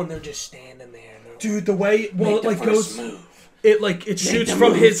duel when they're just standing there. Dude, the way it goes, move. It shoots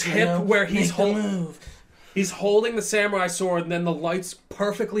from his hip where he's holding. He's holding the samurai sword, and then the light's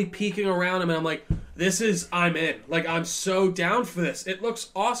perfectly peeking around him, and I'm like, I'm in. I'm so down for this. It looks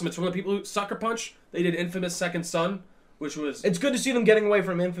awesome. It's from the people who Sucker Punch. They did Infamous Second Son, which was... It's good to see them getting away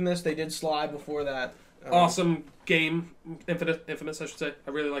from Infamous. They did Sly before that. Awesome game. Infamous, I should say. I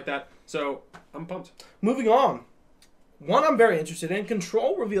really like that. So, I'm pumped. Moving on. One I'm very interested in.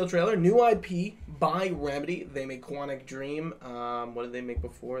 Control reveal trailer. New IP by Remedy. They made Quantic Dream. What did they make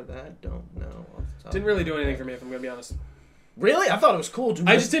before that? Don't know. Didn't really do anything for me, if I'm going to be honest. Really? I thought it was cool.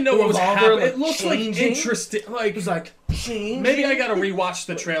 I just didn't know what was happening. It looks interesting. It was changing. Maybe I got to rewatch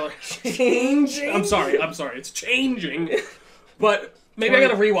the trailer. Changing? I'm sorry. It's changing. But... Maybe I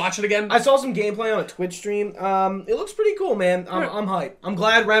gotta rewatch it again. I saw some gameplay on a Twitch stream. It looks pretty cool, man. I'm hyped. I'm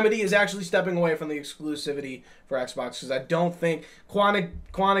glad Remedy is actually stepping away from the exclusivity for Xbox, because I don't think Quantic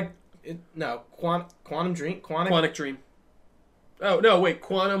Dream. Oh no, wait,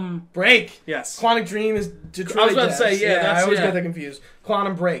 Quantum Break. Yes, Quantic Dream is Detroit. I was about to say, I always get that confused.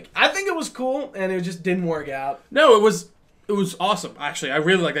 Quantum Break. I think it was cool, and it just didn't work out. No, it was awesome. Actually, I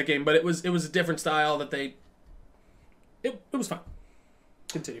really like that game, but it was a different style that they. It was fun.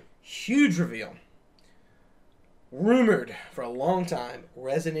 Continue. Huge reveal. Rumored for a long time,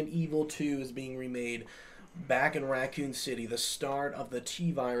 Resident Evil 2 is being remade back in Raccoon City, the start of the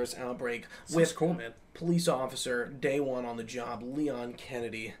T-virus outbreak. With cool, man. Police officer, day one on the job, Leon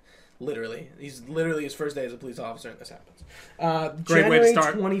Kennedy. He's literally his first day as a police officer, and this happens. Great way to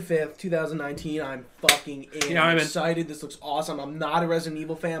start. January 25th, 2019. I'm fucking in. Yeah, I'm excited. This looks awesome. I'm not a Resident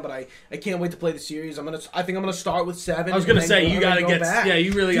Evil fan, but I can't wait to play the series. I think I'm gonna start with 7. I was gonna say you gotta get back. Yeah,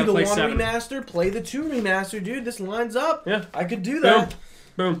 you really gotta play 7. Do the 1 remaster, play the 2 remaster, dude. This lines up. Yeah, I could do that.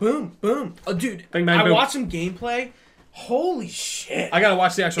 Boom, boom, boom. Oh, dude, bang, bang, I boom. watched some gameplay. Holy shit! I gotta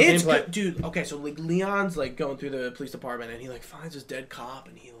watch the actual gameplay, good. Dude. Okay, so Leon's going through the police department, and he finds his dead cop,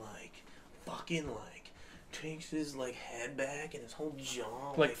 and he fucking takes his head back, and his whole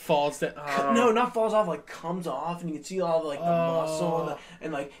jaw falls down. No, not falls off. Comes off, and you can see all the muscle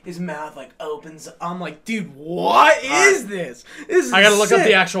and his mouth opens. I'm like, dude, what is this? This is I gotta look sick. up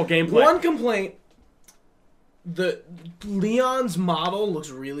the actual gameplay. One complaint the Leon's model looks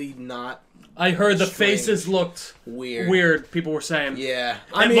really not I heard the strange. faces looked weird. weird. People were saying. Yeah,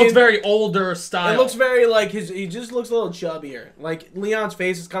 It looked very older style. It looks very like he just looks a little chubbier. Like Leon's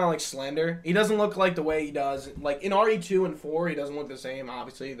face is kind of like slender. He doesn't look like the way he does. Like in RE2 and 4, he doesn't look the same.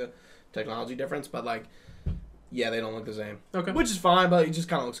 Obviously, the technology difference, but like, yeah, they don't look the same. Okay. Which is fine, but he just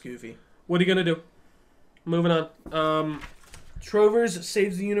kind of looks goofy. What are you gonna do? Moving on. Trover's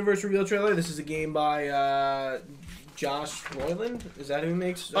Saves the Universe reveal trailer. This is a game by Josh Roiland. Is that who he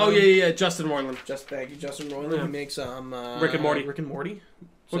makes? Yeah. Justin Moreland. Thank you, Justin Roiland. Yeah. He makes Rick and Morty. Rick and Morty.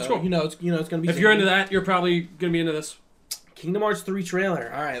 Looks So, cool. You know it's gonna be. If you're into that, you're probably gonna be into this. Kingdom Hearts 3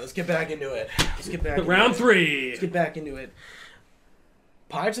 trailer. All right, let's get back into it. Let's get back. Round into it. 3. Let's get back into it.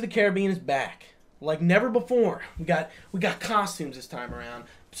 Pirates of the Caribbean is back like never before. We got costumes this time around.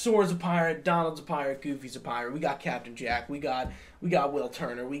 Sora's a pirate, Donald's a pirate, Goofy's a pirate. We got Captain Jack. We got Will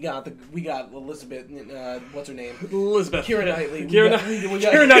Turner. We got Elizabeth. What's her name? Elizabeth. Keira Knightley.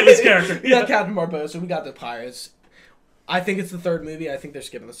 Keira Knightley's character. We got Captain Barbossa. We got the pirates. I think it's the third movie. I think they're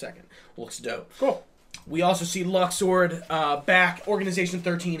skipping the second. Looks dope. Cool. We also see Luxord back, Organization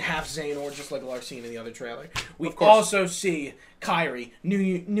 13, half Xehanort, just like Larcene in the other trailer. We also see Kairi,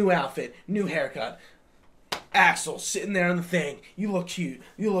 new outfit, new haircut. Axel sitting there on the thing. You look cute.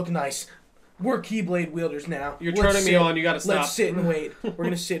 You look nice. We're Keyblade wielders now. You're turning me on. You gotta stop. Let's sit and wait. We're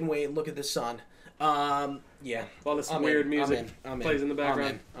gonna sit and wait and look at the sun. Yeah. All this I'm weird in. music plays in the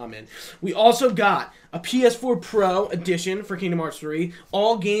background. I'm in. We also got a PS4 Pro edition for Kingdom Hearts 3.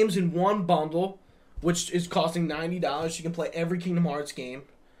 All games in one bundle, which is costing $90. You can play every Kingdom Hearts game,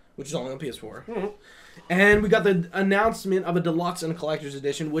 which is only on PS4. Mm-hmm. And we got the announcement of a deluxe and a collector's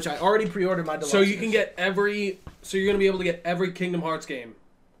edition, which I already pre-ordered my deluxe. So you can edition. get every. So you're gonna be able to get every Kingdom Hearts game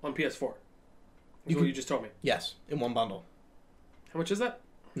on PS4. That's what you just told me. Yes, in one bundle. How much is that?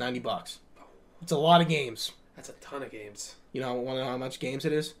 $90. It's a lot of games. That's a ton of games. You know, want to know how much games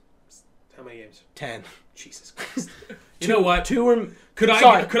it is? How many games? 10. Jesus Christ. You know what? Could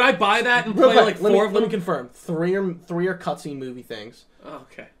Sorry. I buy that and Real play quick, like four of them? Let me confirm. Three are cutscene movie things. Oh,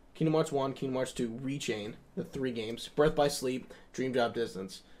 okay. Kingdom Hearts 1, Kingdom Hearts 2, Rechain, the 3 games. Birth by Sleep, Dream Drop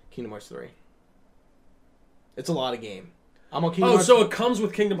Distance, Kingdom Hearts 3. It's a lot of game. I'm on Kingdom Hearts. So it comes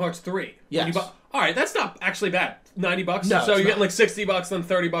with Kingdom Hearts 3. Yes. All right, that's not actually bad. $90. No, so it's you're not. getting like $60, then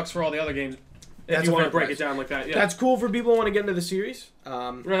 $30 for all the other games. If That's you a want to fair break price. it down like that, yeah. That's cool for people who want to get into the series.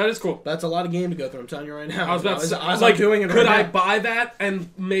 Right, that is cool. That's a lot of game to go through. I'm telling you right now. I was about to say, I was like, doing it could right I now. buy that and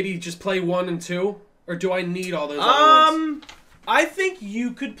maybe just play 1 and 2? Or do I need all those other ones? I think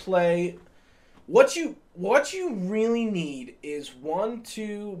you could play. What you really need is 1,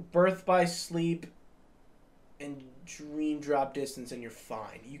 2, Birth by Sleep, and Dream Drop Distance, and you're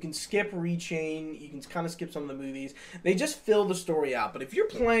fine. You can skip Rechain. You can kind of skip some of the movies. They just fill the story out. But if you're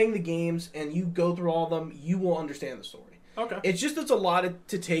playing the games and you go through all of them, you will understand the story. Okay. It's a lot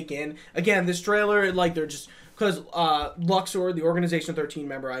to take in. Again, this trailer, like, they're just... Because Luxord, the Organization 13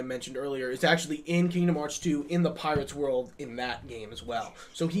 member I mentioned earlier, is actually in Kingdom Hearts 2 in the Pirates world in that game as well.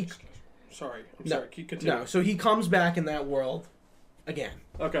 So he... Sorry. Keep continuing. No, so he comes back in that world again.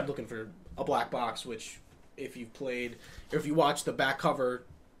 Okay. Looking for a black box, which if you've played, or if you watch the back cover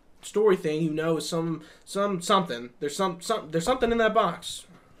story thing, you know is something. There's something in that box.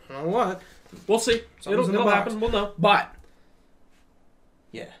 I don't know what. We'll see. Something's in the It'll box. happen. We'll know. But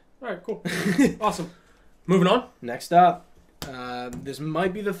yeah. All right. Cool. Awesome. Moving on. Next up, this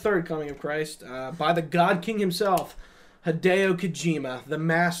might be the third coming of Christ by the God King himself, Hideo Kojima, the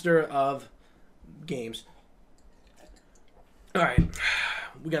master of games. All right,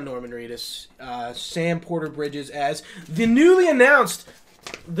 we got Norman Reedus, Sam Porter Bridges as the newly announced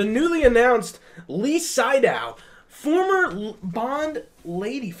Lee Seidow, former Bond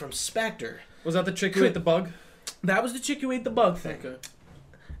lady from Spectre. Was that the chick who ate the bug? That was the chick who ate the bug thing. Okay.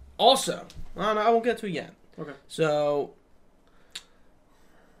 Also, I won't get to it yet. Okay. So,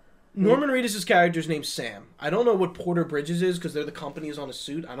 Norman Reedus' character's name's Sam. I don't know what Porter Bridges is because they're the companies on a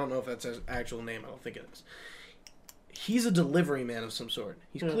suit. I don't know if that's his actual name. I don't think it is. He's a delivery man of some sort.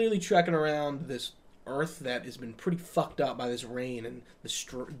 He's clearly trekking around this earth that has been pretty fucked up by this rain and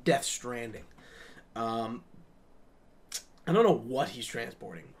the Death Stranding. I don't know what he's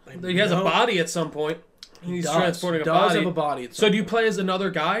transporting. He has a body at some point. He's transporting a does body. have a body. So do you play as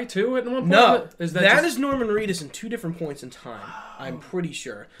another guy too at one point? No, Is that is Norman Reedus in 2 different points in time. I'm pretty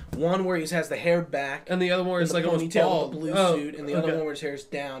sure. One where he has the hair back, and the other one is like almost ponytail bald. with the blue suit, and the other one where his hair's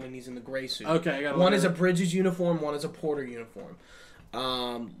down and he's in the gray suit. Okay, I got one is a Bridges uniform, one is a Porter uniform.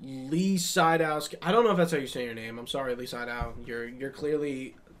 Lee Seidow. I don't know if that's how you say your name. I'm sorry, Lee Seidow. You're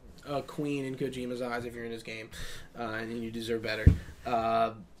clearly a queen in Kojima's eyes if you're in his game, and you deserve better.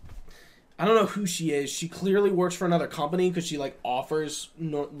 I don't know who she is. She clearly works for another company because she like offers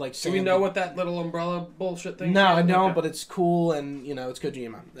like. Do we know what that little umbrella bullshit thing? No, is? I don't. Okay. But it's cool, and it's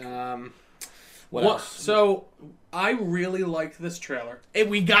Kojima. What else? So I really liked this trailer,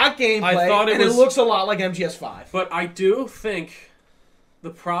 We got gameplay, I thought it and was- it looks a lot like MGS5. but I do think the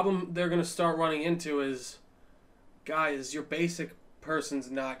problem they're going to start running into is, guys, your basic person's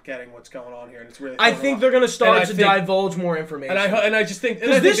not getting what's going on here, and it's really. I think they're going to start And I to think- divulge more information. and I just think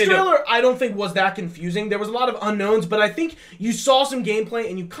Because this trailer, I don't think was that confusing. There was a lot of unknowns, but I think you saw some gameplay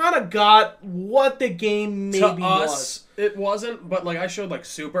and you kind of got what the game maybe to was. us it wasn't, but like I showed like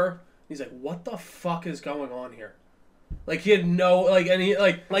Super. He's like, what the fuck is going on here? Like he had no and he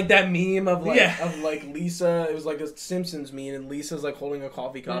Like that meme of Yeah. Lisa. It was like a Simpsons meme, and Lisa's like holding a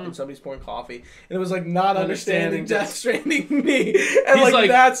coffee cup, and somebody's pouring coffee, and it was like not understanding Death Stranding me, and He's like,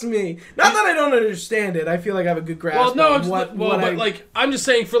 that's me. Not that I don't understand it. I feel like I have a good grasp. Well, no, on what but like I'm just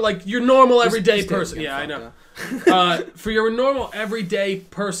saying for like your normal everyday This person. didn't Yeah, I get know. fucked up. For your normal everyday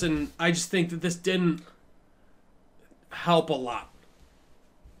person, I just think that this didn't help a lot.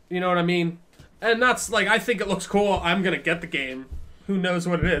 You know what I mean? And that's like I think it looks cool. I'm gonna get the game. Who knows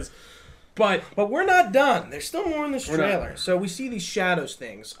what it is? But we're not done. There's still more in this We're not. trailer. So we see these shadows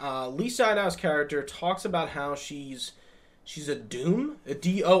things. Lee Sidow's character talks about how she's a Doom, a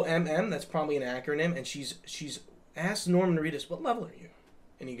DOMM. That's probably an acronym. And she's asked Norman Reedus, "What level are you?"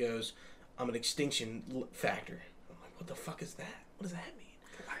 And he goes, "I'm an extinction factor." I'm like, "What the fuck is that? What does that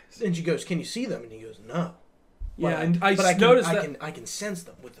mean?" And she goes, "Can you see them?" And he goes, "No." yeah, But and I but noticed I can sense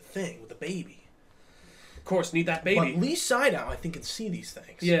them with the thing, with the baby. of course, need that baby. But Lee Sidow, I think, can see these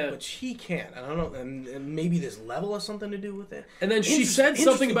things. Yeah. Which he can't. I don't know. And maybe this level has something to do with it. And then she said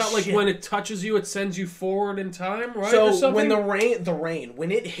something Interesting about like shit. when it touches you, it sends you forward in time, right? or So something? when the rain,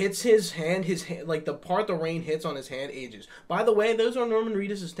 when it hits his hand, like the part the rain hits on his hand ages. By the way, those are Norman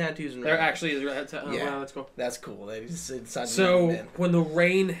Reedus' tattoos. there actually is. Yeah. Wow, that's cool. That's cool. They just decided to So make him in. when the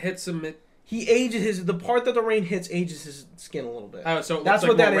rain hits him, He ages the part that the rain hits ages his skin a little bit. Oh, so it That's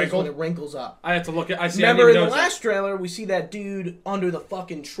looks what like that more is when wrinkled? it wrinkles up. I have to look at. I see. Remember I in didn't the even notice last trailer, we see that dude under the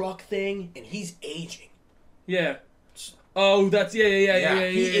fucking truck thing, and he's aging. that. Yeah. Oh, that's yeah.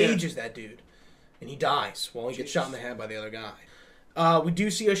 He ages that dude, and he dies while he gets shot in the head by the other guy. We do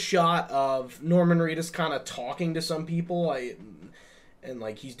see a shot of Norman Reedus kind of talking to some people, and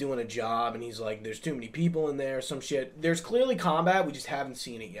like he's doing a job, and he's like, "There's too many people in there." Some shit. There's clearly combat. We just haven't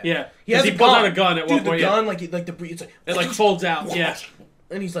seen it yet. Yeah. he has He a pulls gun. out a gun at Dude, one point. the Yeah. gun, like it's like It like folds out. Yeah.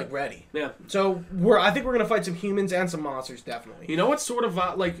 and he's like ready. Yeah. So I think we're gonna fight some humans and some monsters, definitely. You know what sort of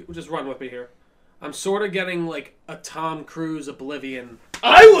like? Just run with me here. I'm sort of getting like a Tom Cruise Oblivion.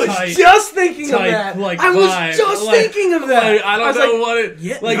 I was type- just thinking of type, that. like, I was vibe. just Like- thinking of that. Like, I don't was know like, what it.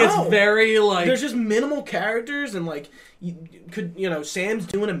 yeah, like no. it's very like. There's just minimal characters, and like Sam's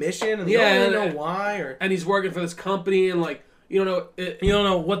doing a mission, and you Yeah, don't really and- know why, or and he's working for this company, and like you don't know. you don't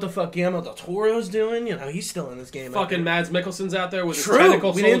know what the fuck Guillermo del Toro's doing. He's still in this game. I Fucking think. Mads Mikkelsen's out there with his True.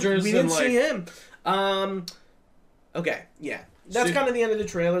 tentacle we soldiers. Didn't and like, see him. Okay, yeah, that's So- kind of the end of the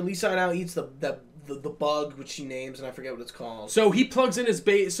trailer. Lee Sidow eats the bug, which she names, and I forget what it's called. So he plugs in his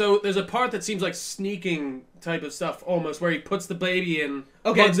bait. So there's a part that seems like sneaking type of stuff, almost, where he puts the baby in,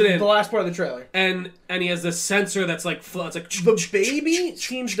 Okay, plugs it in, the last part of the trailer. and he has this sensor that's like it's like The baby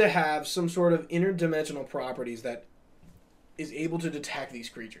seems to have some sort of interdimensional properties that is able to detect these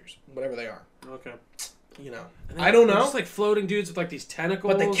creatures, whatever they are. okay. And They're I don't know, just like floating dudes with like these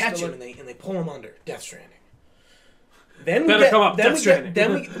tentacles. but they catch They're him like- and they pull him under. Death Stranding. Then Better come up, Death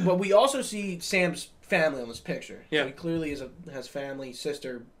but we also see Sam's family on this picture. Yeah. So he clearly has family,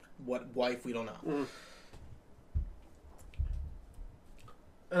 sister, wife, we don't know. Mm.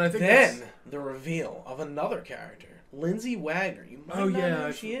 And I think Then the reveal of another character, Lindsay Wagner. You might not know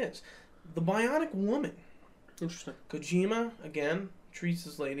who she is. The Bionic Woman. that's interesting. Kojima, again, treats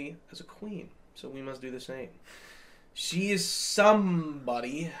this lady as a queen, so we must do the same. She is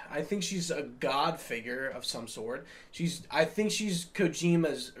somebody. I think she's a god figure of some sort. I think she's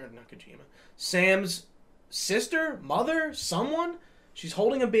Sam's sister, mother, someone. She's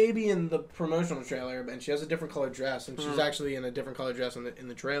holding a baby in the promotional trailer, and she has a different colored dress, and she's actually in a different colored dress in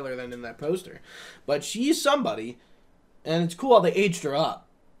the trailer than in that poster. But she's somebody, and it's cool how they aged her up.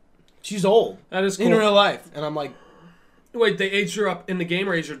 She's old. That is cool. In real life. And I'm like, Wait, they aged her up in the game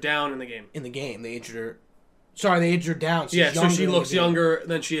or aged her down in the game? in the game, they aged her. Sorry, they aged her down. She's Yeah, so younger she in the looks game. younger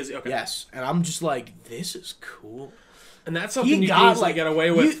than she is. Okay. Yes, and I'm just like, this is cool. And that's something you got, can easily like, get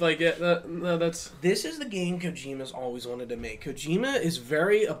away with. No, that's... This is the game Kojima's always wanted to make. Kojima is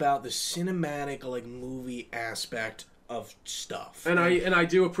very about the cinematic, like, movie aspect of stuff. And I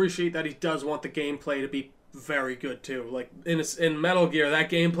do appreciate that he does want the gameplay to be very good too. Like in Metal Gear, that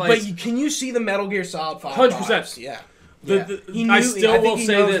gameplay. But can you see the Metal Gear Solid 5? 100%. Yeah. I still will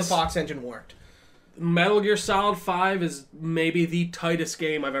say the this: Fox engine worked. Metal Gear Solid 5 is maybe the tightest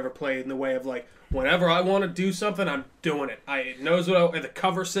game I've ever played in the way of like, whenever I want to do something, I'm doing it. It knows the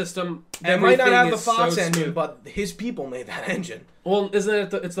cover system. They might not have the is so Fox engine, smooth. but his people made that engine. Well,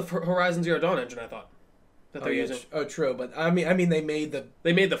 isn't it? It's the Horizon Zero Dawn engine, I thought. That they're using. True, but I mean, they made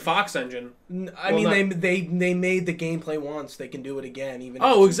the Fox engine. They made the gameplay once. They can do it again, even.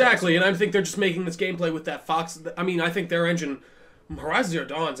 Oh, exactly, and I think they're just making this gameplay with that Fox. I mean, I think their engine, Horizon Zero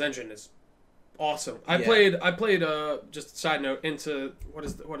Dawn's engine, is awesome. I played. Just a side note, into what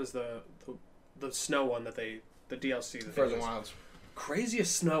is the snow one that the DLC. Frozen Wilds.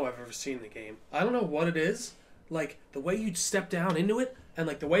 Craziest snow I've ever seen in the game. I don't know what it is. Like the way you step down into it and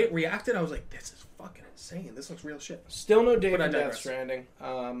like the way it reacted, I was like, this is fucking insane. This looks real shit. Still no date for Death Stranding.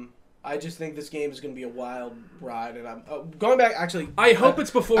 I just think this game is going to be a wild ride, and I'm going back. Actually, I hope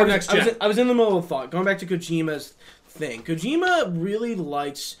it's before next gen. I was in the middle of a thought. Going back to Kojima's thing. Kojima really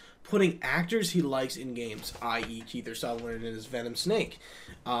likes putting actors he likes in games, i.e., Kiefer Sutherland and his Venom Snake.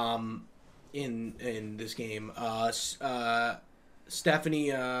 In this game, Stephanie,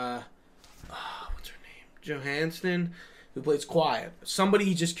 what's her name? Johansson, who plays Quiet. Somebody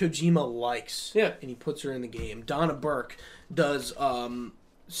he just Kojima likes. Yeah. And he puts her in the game. Donna Burke does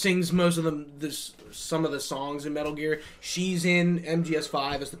sings most of some of the songs in Metal Gear. She's in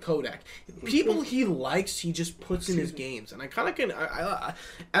MGS5 as the Kodak. People he likes, he just puts in his games, and I kind of can, I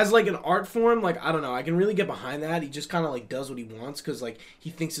as like an art form, like I don't know, I can really get behind that. He just kind of like does what he wants because like he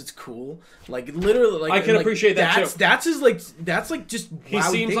thinks it's cool. Like literally, like I can appreciate that too. That's his that's like just. He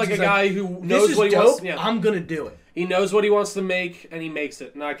seems like a He's guy who knows what he dope, wants. Yeah. I'm gonna do it. He knows what he wants to make, and he makes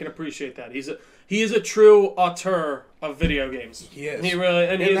it, and I can appreciate that. He is a true auteur of video games. He is. He really,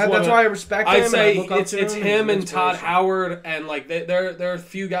 and that's why I respect him. I'd say and I look it's up to him and Todd Howard, and like there are a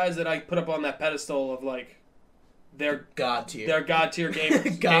few guys that I put up on that pedestal of like they're god tier. They're god tier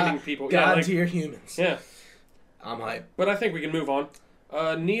gaming people. God tier humans. Yeah, I'm hyped. But I think we can move on.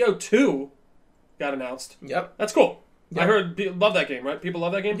 Neo 2 got announced. Yep, that's cool. Yep. I heard love that game, right? People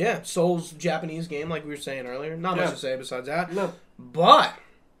love that game. Yeah, Soul's Japanese game, like we were saying earlier. Not much to say besides that. No, but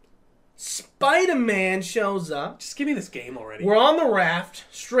Spider-Man shows up. Just give me this game already. We're on the raft,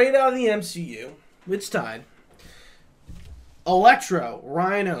 straight out of the MCU. It's tied. Electro,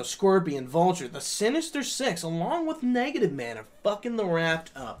 Rhino, Scorpion, Vulture, the Sinister Six, along with Negative Man, are fucking the raft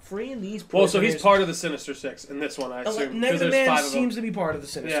up, freeing these prisoners. Well, so he's part of the Sinister Six in this one, I assume. Negative Man seems to be part of the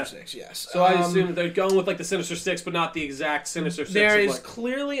Sinister Six, yes. So I assume that they're going with like the Sinister Six, but not the exact Sinister Six. There is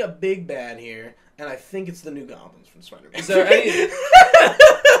clearly a big bad here, and I think it's the New Goblins from Spider-Man. Is there any...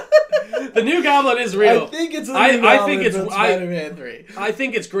 The New Goblin is real. I think it's the New Goblin from Spider-Man 3. I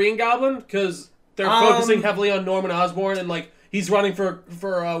think it's Green Goblin, because they're focusing heavily on Norman Osborn, and like he's running for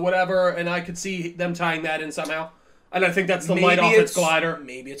whatever, and I could see them tying that in somehow. And I think that's the light off its glider.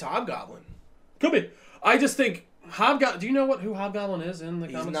 Maybe it's Hobgoblin. Could be. I just think Hobgoblin. Do you know who Hobgoblin is in the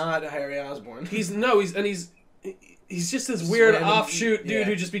comics? He's not Harry Osborn. He's just this weird offshoot dude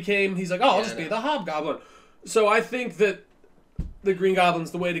who just became. He's like, I'll just be the Hobgoblin. So I think that the Green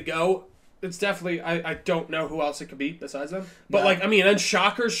Goblin's the way to go. It's definitely, I don't know who else it could be besides them. But, like, I mean, and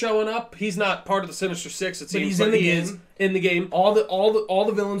Shocker's showing up. He's not part of the Sinister Six, it seems, but he is in the game. All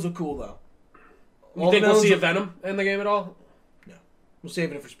the villains look cool, though. You think we'll see a Venom in the game at all? No. We're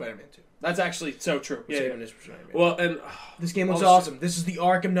saving it for Spider-Man 2. That's actually so true. We're saving this for Spider-Man. Well, and... this game looks awesome. This is the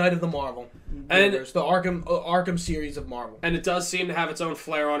Arkham Knight of the Marvel universe. And the Arkham series of Marvel. And it does seem to have its own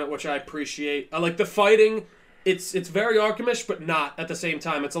flair on it, which I appreciate. I like the fighting. It's very Arkhamish, but not at the same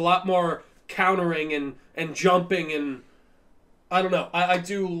time. It's a lot more countering and jumping, and I don't know. I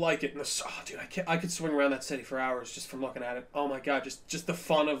do like it. Dude, I could swing around that city for hours just from looking at it. Oh my god, just the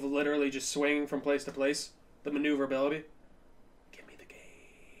fun of literally just swinging from place to place, the maneuverability. Give me the game.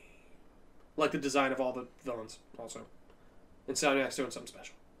 Like the design of all the villains, also. Insomniac's doing something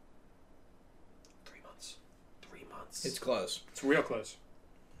special. 3 months. 3 months. It's close. It's real close.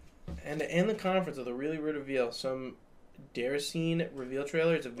 And to end the conference with a really weird reveal, some Deracine reveal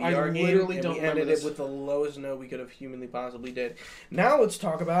trailer. It's a VR game, literally and don't we remember ended this. it with the lowest note we could have humanly possibly did. Now let's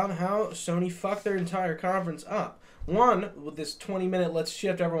talk about how Sony fucked their entire conference up. One, with this 20-minute, let's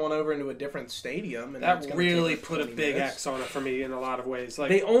shift everyone over into a different stadium. And that really put a big X on it for me in a lot of ways. Like,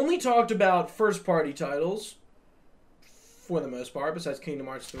 they only talked about first-party titles, for the most part, besides Kingdom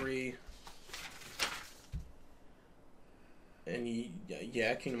Hearts 3. And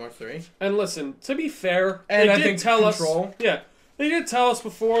Kingdom Hearts 3. And listen, to be fair, and they I did think tell Control. us. Yeah, they did tell us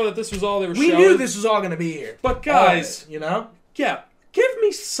before that this was all they were we showing. We knew this was all going to be here. But guys, you know, yeah, give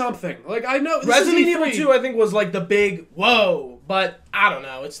me something. Like, I know... Resident Evil E3. 2, I think, was like the big whoa, but I don't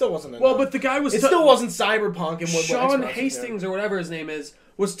know. It still wasn't enough. Well, but the guy was... It still wasn't Cyberpunk and what Sean Xbox was Hastings, or whatever his name is,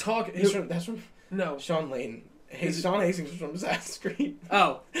 was talking... That's from No. Sean Layton. Sean Hastings was from Assassin's Creed.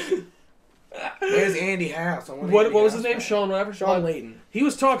 Oh. There's Andy House. What was his name? Sean whatever? Sean Layton. He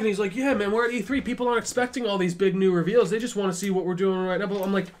was talking, he's like, yeah, man, we're at E3. People aren't expecting all these big new reveals. They just want to see what we're doing right now. But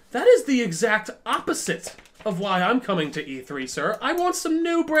I'm like, that is the exact opposite of why I'm coming to E3, sir. I want some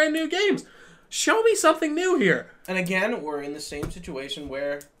new, brand new games. Show me something new here. And again, we're in the same situation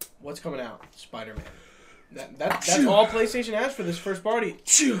where, what's coming out? Spider-Man. That's all PlayStation has for this first party.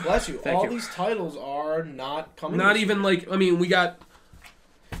 Bless you. Thank all you. these titles are not coming. Not this even year. like, I mean, we got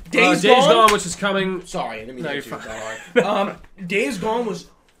Days Days Gone? Gone, which is coming. Sorry, I didn't mean No, to you're get you fine. that hard. Days Gone was...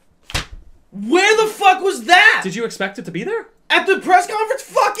 Where the fuck was that? Did you expect it to be there? At the press conference?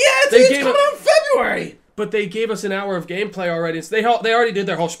 Fuck yeah! They It's gave coming out in February! But they gave us an hour of gameplay already. So they already did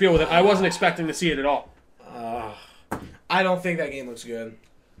their whole spiel with it. I wasn't expecting to see it at all. I don't think that game looks good.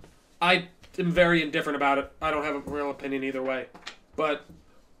 I am very indifferent about it. I don't have a real opinion either way. But,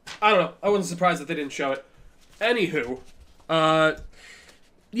 I don't know. I wasn't surprised that they didn't show it. Anywho,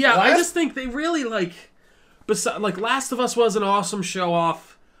 yeah, I just think they really, like... Last of Us was an awesome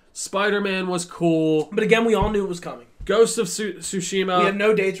show-off. Spider-Man was cool. But again, we all knew it was coming. Ghost of Tsushima. We have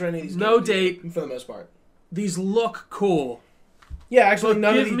no dates for any of these games. No date. For the most part. These look cool. Yeah, actually, But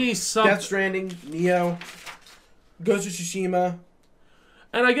none give of me these... some... Death Stranding, Neo, Ghost of Tsushima,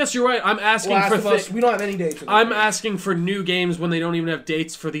 And I guess you're right. I'm asking Last for of Us. We don't have any dates for those I'm games. asking for new games when they don't even have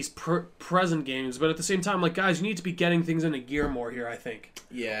dates for these present games. But at the same time, like, guys, you need to be getting things into gear more here, I think.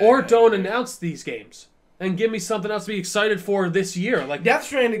 Yeah. Or don't announce these games. And give me something else to be excited for this year. Like, Death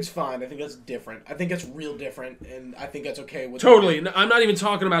Stranding's fine. I think that's different. I think that's real different, and I think that's okay with... totally. I'm not even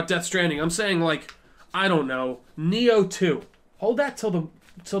talking about Death Stranding. I'm saying, like, I don't know, Neo 2. Hold that till the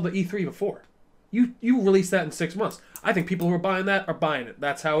E3 before. You release that in 6 months. I think people who are buying that are buying it.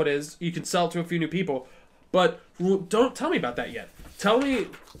 That's how it is. You can sell it to a few new people. But don't tell me about that yet. Tell me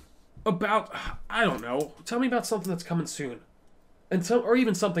about, I don't know. Tell me about something that's coming soon. Or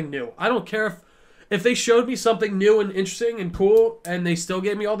even something new. I don't care if they showed me something new and interesting and cool and they still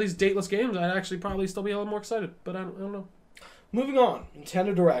gave me all these dateless games, I'd actually probably still be a little more excited. But I don't know. Moving on.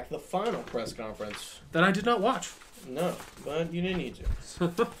 Nintendo Direct, the final press conference. That I did not watch. No, but you didn't need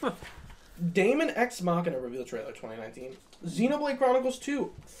to. Daemon X Machina reveal trailer 2019. Xenoblade Chronicles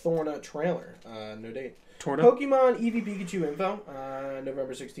 2 Thorna trailer. No date. Torna? Pokemon Eevee Pikachu info.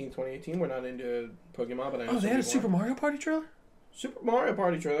 November 16, 2018. We're not into Pokemon, but I know Oh, they had a some Super people Mario Party trailer? are. Super Mario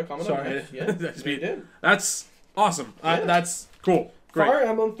Party trailer coming Sorry. up. Yeah, That's they me. did. That's awesome. Yeah. That's cool. Great. Fire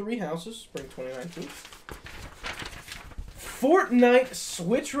Emblem Three Houses, spring 2019. Fortnite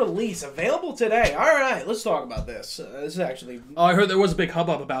Switch release available today. All right, let's talk about this. This is actually Oh, I heard there was a big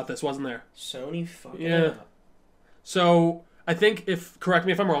hubbub about this, wasn't there? Sony fucking Yeah. up. So, I think, correct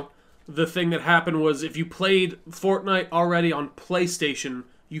me if I'm wrong, the thing that happened was if you played Fortnite already on PlayStation,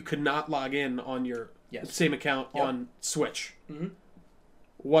 you could not log in on your same account on Switch. Mm-hmm.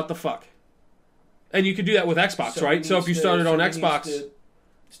 What the fuck? And you could do that with Xbox, right? So if you started on Xbox...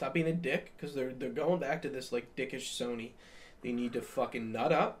 Stop being a dick, because they're going back to this, like, dickish Sony. They need to fucking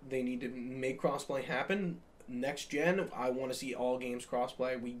nut up. They need to make crossplay happen. Next gen, I want to see all games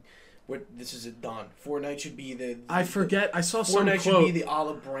crossplay. This is it done. Fortnite should be the I saw some Fortnite quote. should be the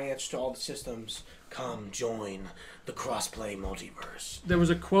olive branch to all the systems. Come join the crossplay multiverse. There was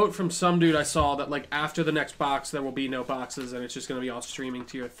a quote from some dude I saw that, like, after the next box, there will be no boxes, and it's just going to be all streaming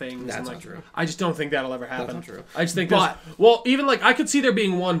to your things. That's and, like, not true. I just don't think that'll ever happen. That's not true. I just think But- well, even, like, I could see there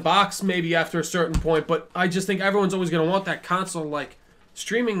being one box maybe after a certain point, but I just think everyone's always going to want that console. Like,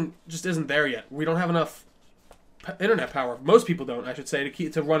 streaming just isn't there yet. We don't have enough internet power. Most people don't, I should say,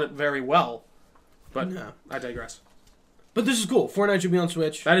 to run it very well. But No. I digress. But this is cool. Fortnite should be on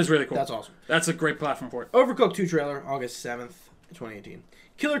Switch. That is really cool. That's awesome. That's a great platform for it. Overcooked 2 trailer, August 7th, 2018.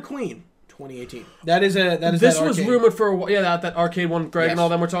 Killer Queen, 2018. That is This that was arcade. rumored for a while. Yeah, that arcade one, Greg, Yes. and all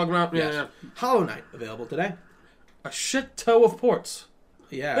them we're talking about. Yes. Yeah. Hollow Knight, available today. A shit toe of ports.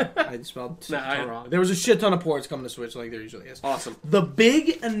 Yeah, I spelled Nah, wrong. There was a shit ton of ports coming to Switch like there usually is. Awesome. The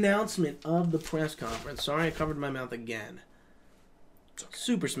big announcement of the press conference. Sorry, I covered my mouth again.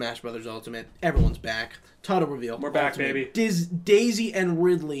 Super Smash Bros. Ultimate. Everyone's back. Title reveal. We're back, Ultimate. baby. Daisy and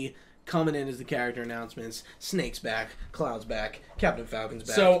Ridley coming in as the character announcements. Snake's back. Cloud's back. Captain Falcon's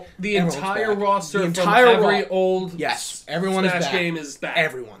back. So the Everyone's entire back. roster The from entire every ro- old Yes, everyone is Smash back. game is back.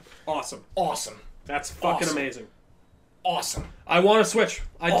 Everyone. Awesome. Awesome. That's fucking Awesome. amazing. Awesome. I want to switch.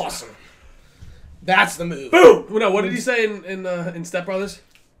 Awesome. That's the move. Boom! No, what did he say in Step Brothers?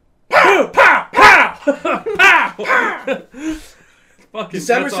 Pow! Pow! Pow! Pow! Fucking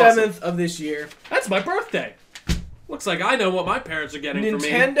December that's 7th awesome. of this year. That's my birthday. Looks like I know what my parents are getting for me.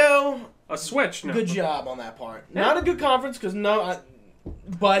 Nintendo, A Switch. No. good job on that part. Not a good conference because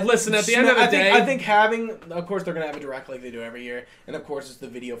but Listen, at the end of the day- I think having, of course, they're gonna have a direct like they do every year, and of course it's the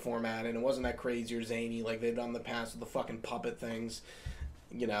video format, and it wasn't that crazy or zany like they've done in the past with the fucking puppet things.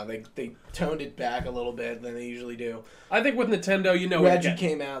 You know, they toned it back a little bit than they usually do. I think with Nintendo, you know what Reggie you're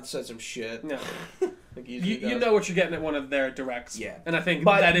getting. came out and said some shit. No. Like he usually You does. know what you're getting at one of their directs. Yeah. And I think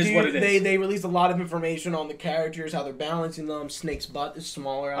But that is what it is. They released a lot of information on the characters, how they're balancing them. Snake's butt is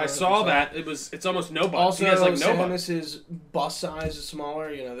smaller. I saw that. It's almost no butt. Also, he has like no butt. Samus's bust size is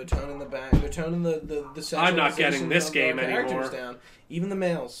smaller. You know, they're toning the back. They're toning the I'm not getting sexualization this of game the characters anymore. down. Even the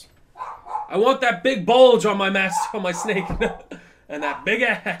males. I want that big bulge on my snake. And that big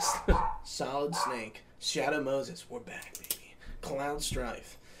ass. Solid Snake. Shadow Moses. We're back, baby. Cloud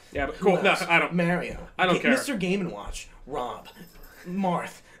Strife. Yeah, but Who cool. No, else? I don't. Mario. I don't care. Mr. Game & Watch. Rob.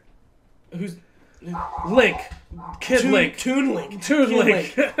 Marth. Who's... Link. Kid Toon, Link. Toon Link. Toon Kid Link.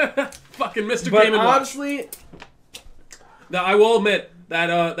 Fucking Mr. But Game & Watch. honestly, Now, I will admit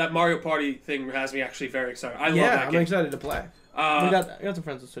that that Mario Party thing has me actually very excited. I love that I'm game. excited to play. Uh, we got some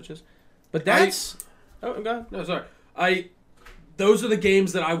friends with Switches. But that's... Oh, go ahead. No, sorry. Those are the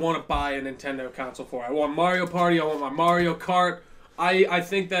games that I want to buy a Nintendo console for. I want Mario Party. I want my Mario Kart. I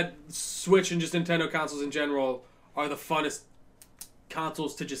think that Switch and just Nintendo consoles in general are the funnest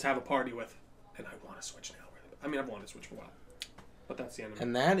consoles to just have a party with. And I want a Switch now. I mean, I've wanted a Switch for a while. But that's the end of it.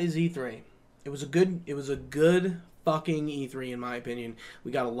 And that is E3. It was a good fucking E3 in my opinion.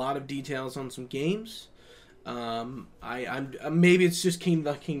 We got a lot of details on some games. I'm maybe it's just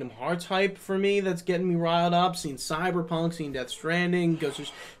Kingdom Hearts hype for me that's getting me riled up. Seeing Cyberpunk, seeing Death Stranding, Ghost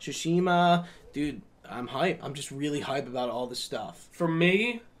of Tsushima, dude. I'm hype. I'm just really hype about all this stuff. For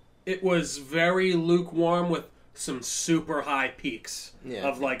me, it was very lukewarm with some super high peaks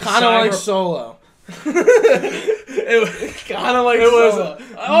of like kind of like Solo. it Kind of like it was. Solo.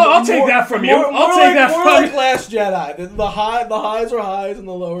 I'll take that from you. I'll take that more from like Last Jedi. The highs were highs and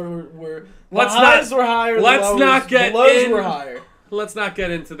the lower were. Let's the highs not- were higher. let's the lows, not get the lows in- were higher. Let's not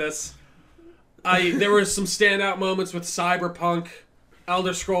get into this. There were some standout moments with Cyberpunk,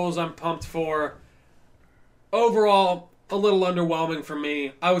 Elder Scrolls. I'm pumped for. Overall, a little underwhelming for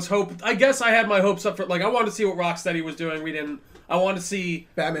me. I guess I had my hopes up for. Like, I wanted to see what Rocksteady was doing. We didn't. I wanted to see.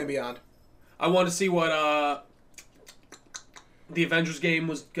 Batman Beyond. I wanted to see what the Avengers game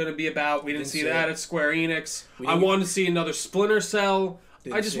was going to be about. We didn't see that at Square Enix. I wanted to see another Splinter Cell.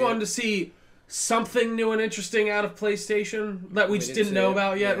 I just wanted to see something new and interesting out of PlayStation that we just didn't know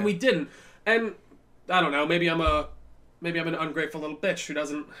about yet, and we didn't. And I don't know. Maybe I'm an ungrateful little bitch who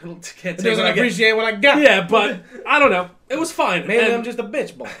doesn't appreciate what I got. Yeah, but I don't know. It was fine. Maybe I'm just a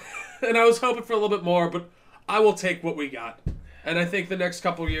bitch boy. And I was hoping for a little bit more, but I will take what we got. And I think the next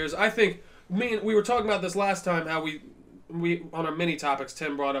couple of years, we were talking about this last time, how we on our mini topics,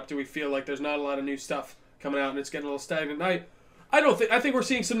 Tim brought up, do we feel like there's not a lot of new stuff coming out and it's getting a little stagnant? I think we're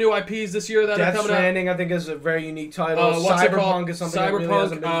seeing some new IPs this year that are Death coming Stranding, I think, is a very unique title. What's it Cyberpunk called? is something that really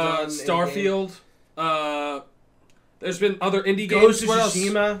hasn't been done. Starfield. There's been other indie Ghost games. of What else?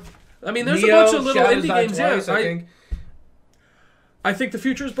 Tsushima. I mean, there's Neo, a bunch of little Shadows indie Die games. Twice, Yeah, I think. I think the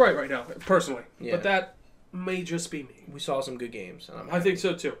future is bright right now, personally. Yeah. But that may just be me. We saw some good games. And I think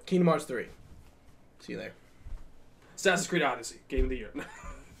so too. Kingdom Hearts 3. See you there. Assassin's Creed Odyssey, game of the year.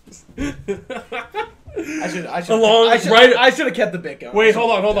 I should have kept the bit going. Wait,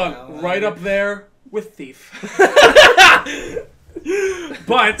 hold on. Right up there with Thief.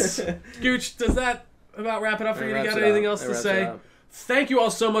 But, Gooch, does that about wrap it up for you? You got anything else to say? Thank you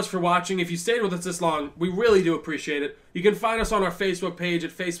all so much for watching. If you stayed with us this long, we really do appreciate it. You can find us on our Facebook page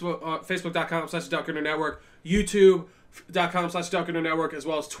at facebook.com/DelcoNerdNetwork, YouTube.com/DelcoNerdNetwork, as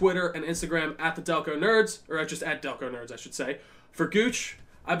well as Twitter and Instagram at the Delco Nerds, or just at Delco Nerds, I should say. For Gooch,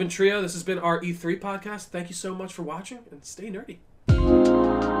 I've been Trio. This has been our E3 podcast. Thank you so much for watching, and stay nerdy.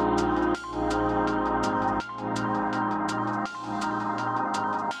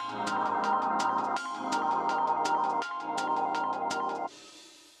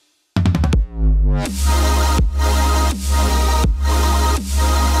 What?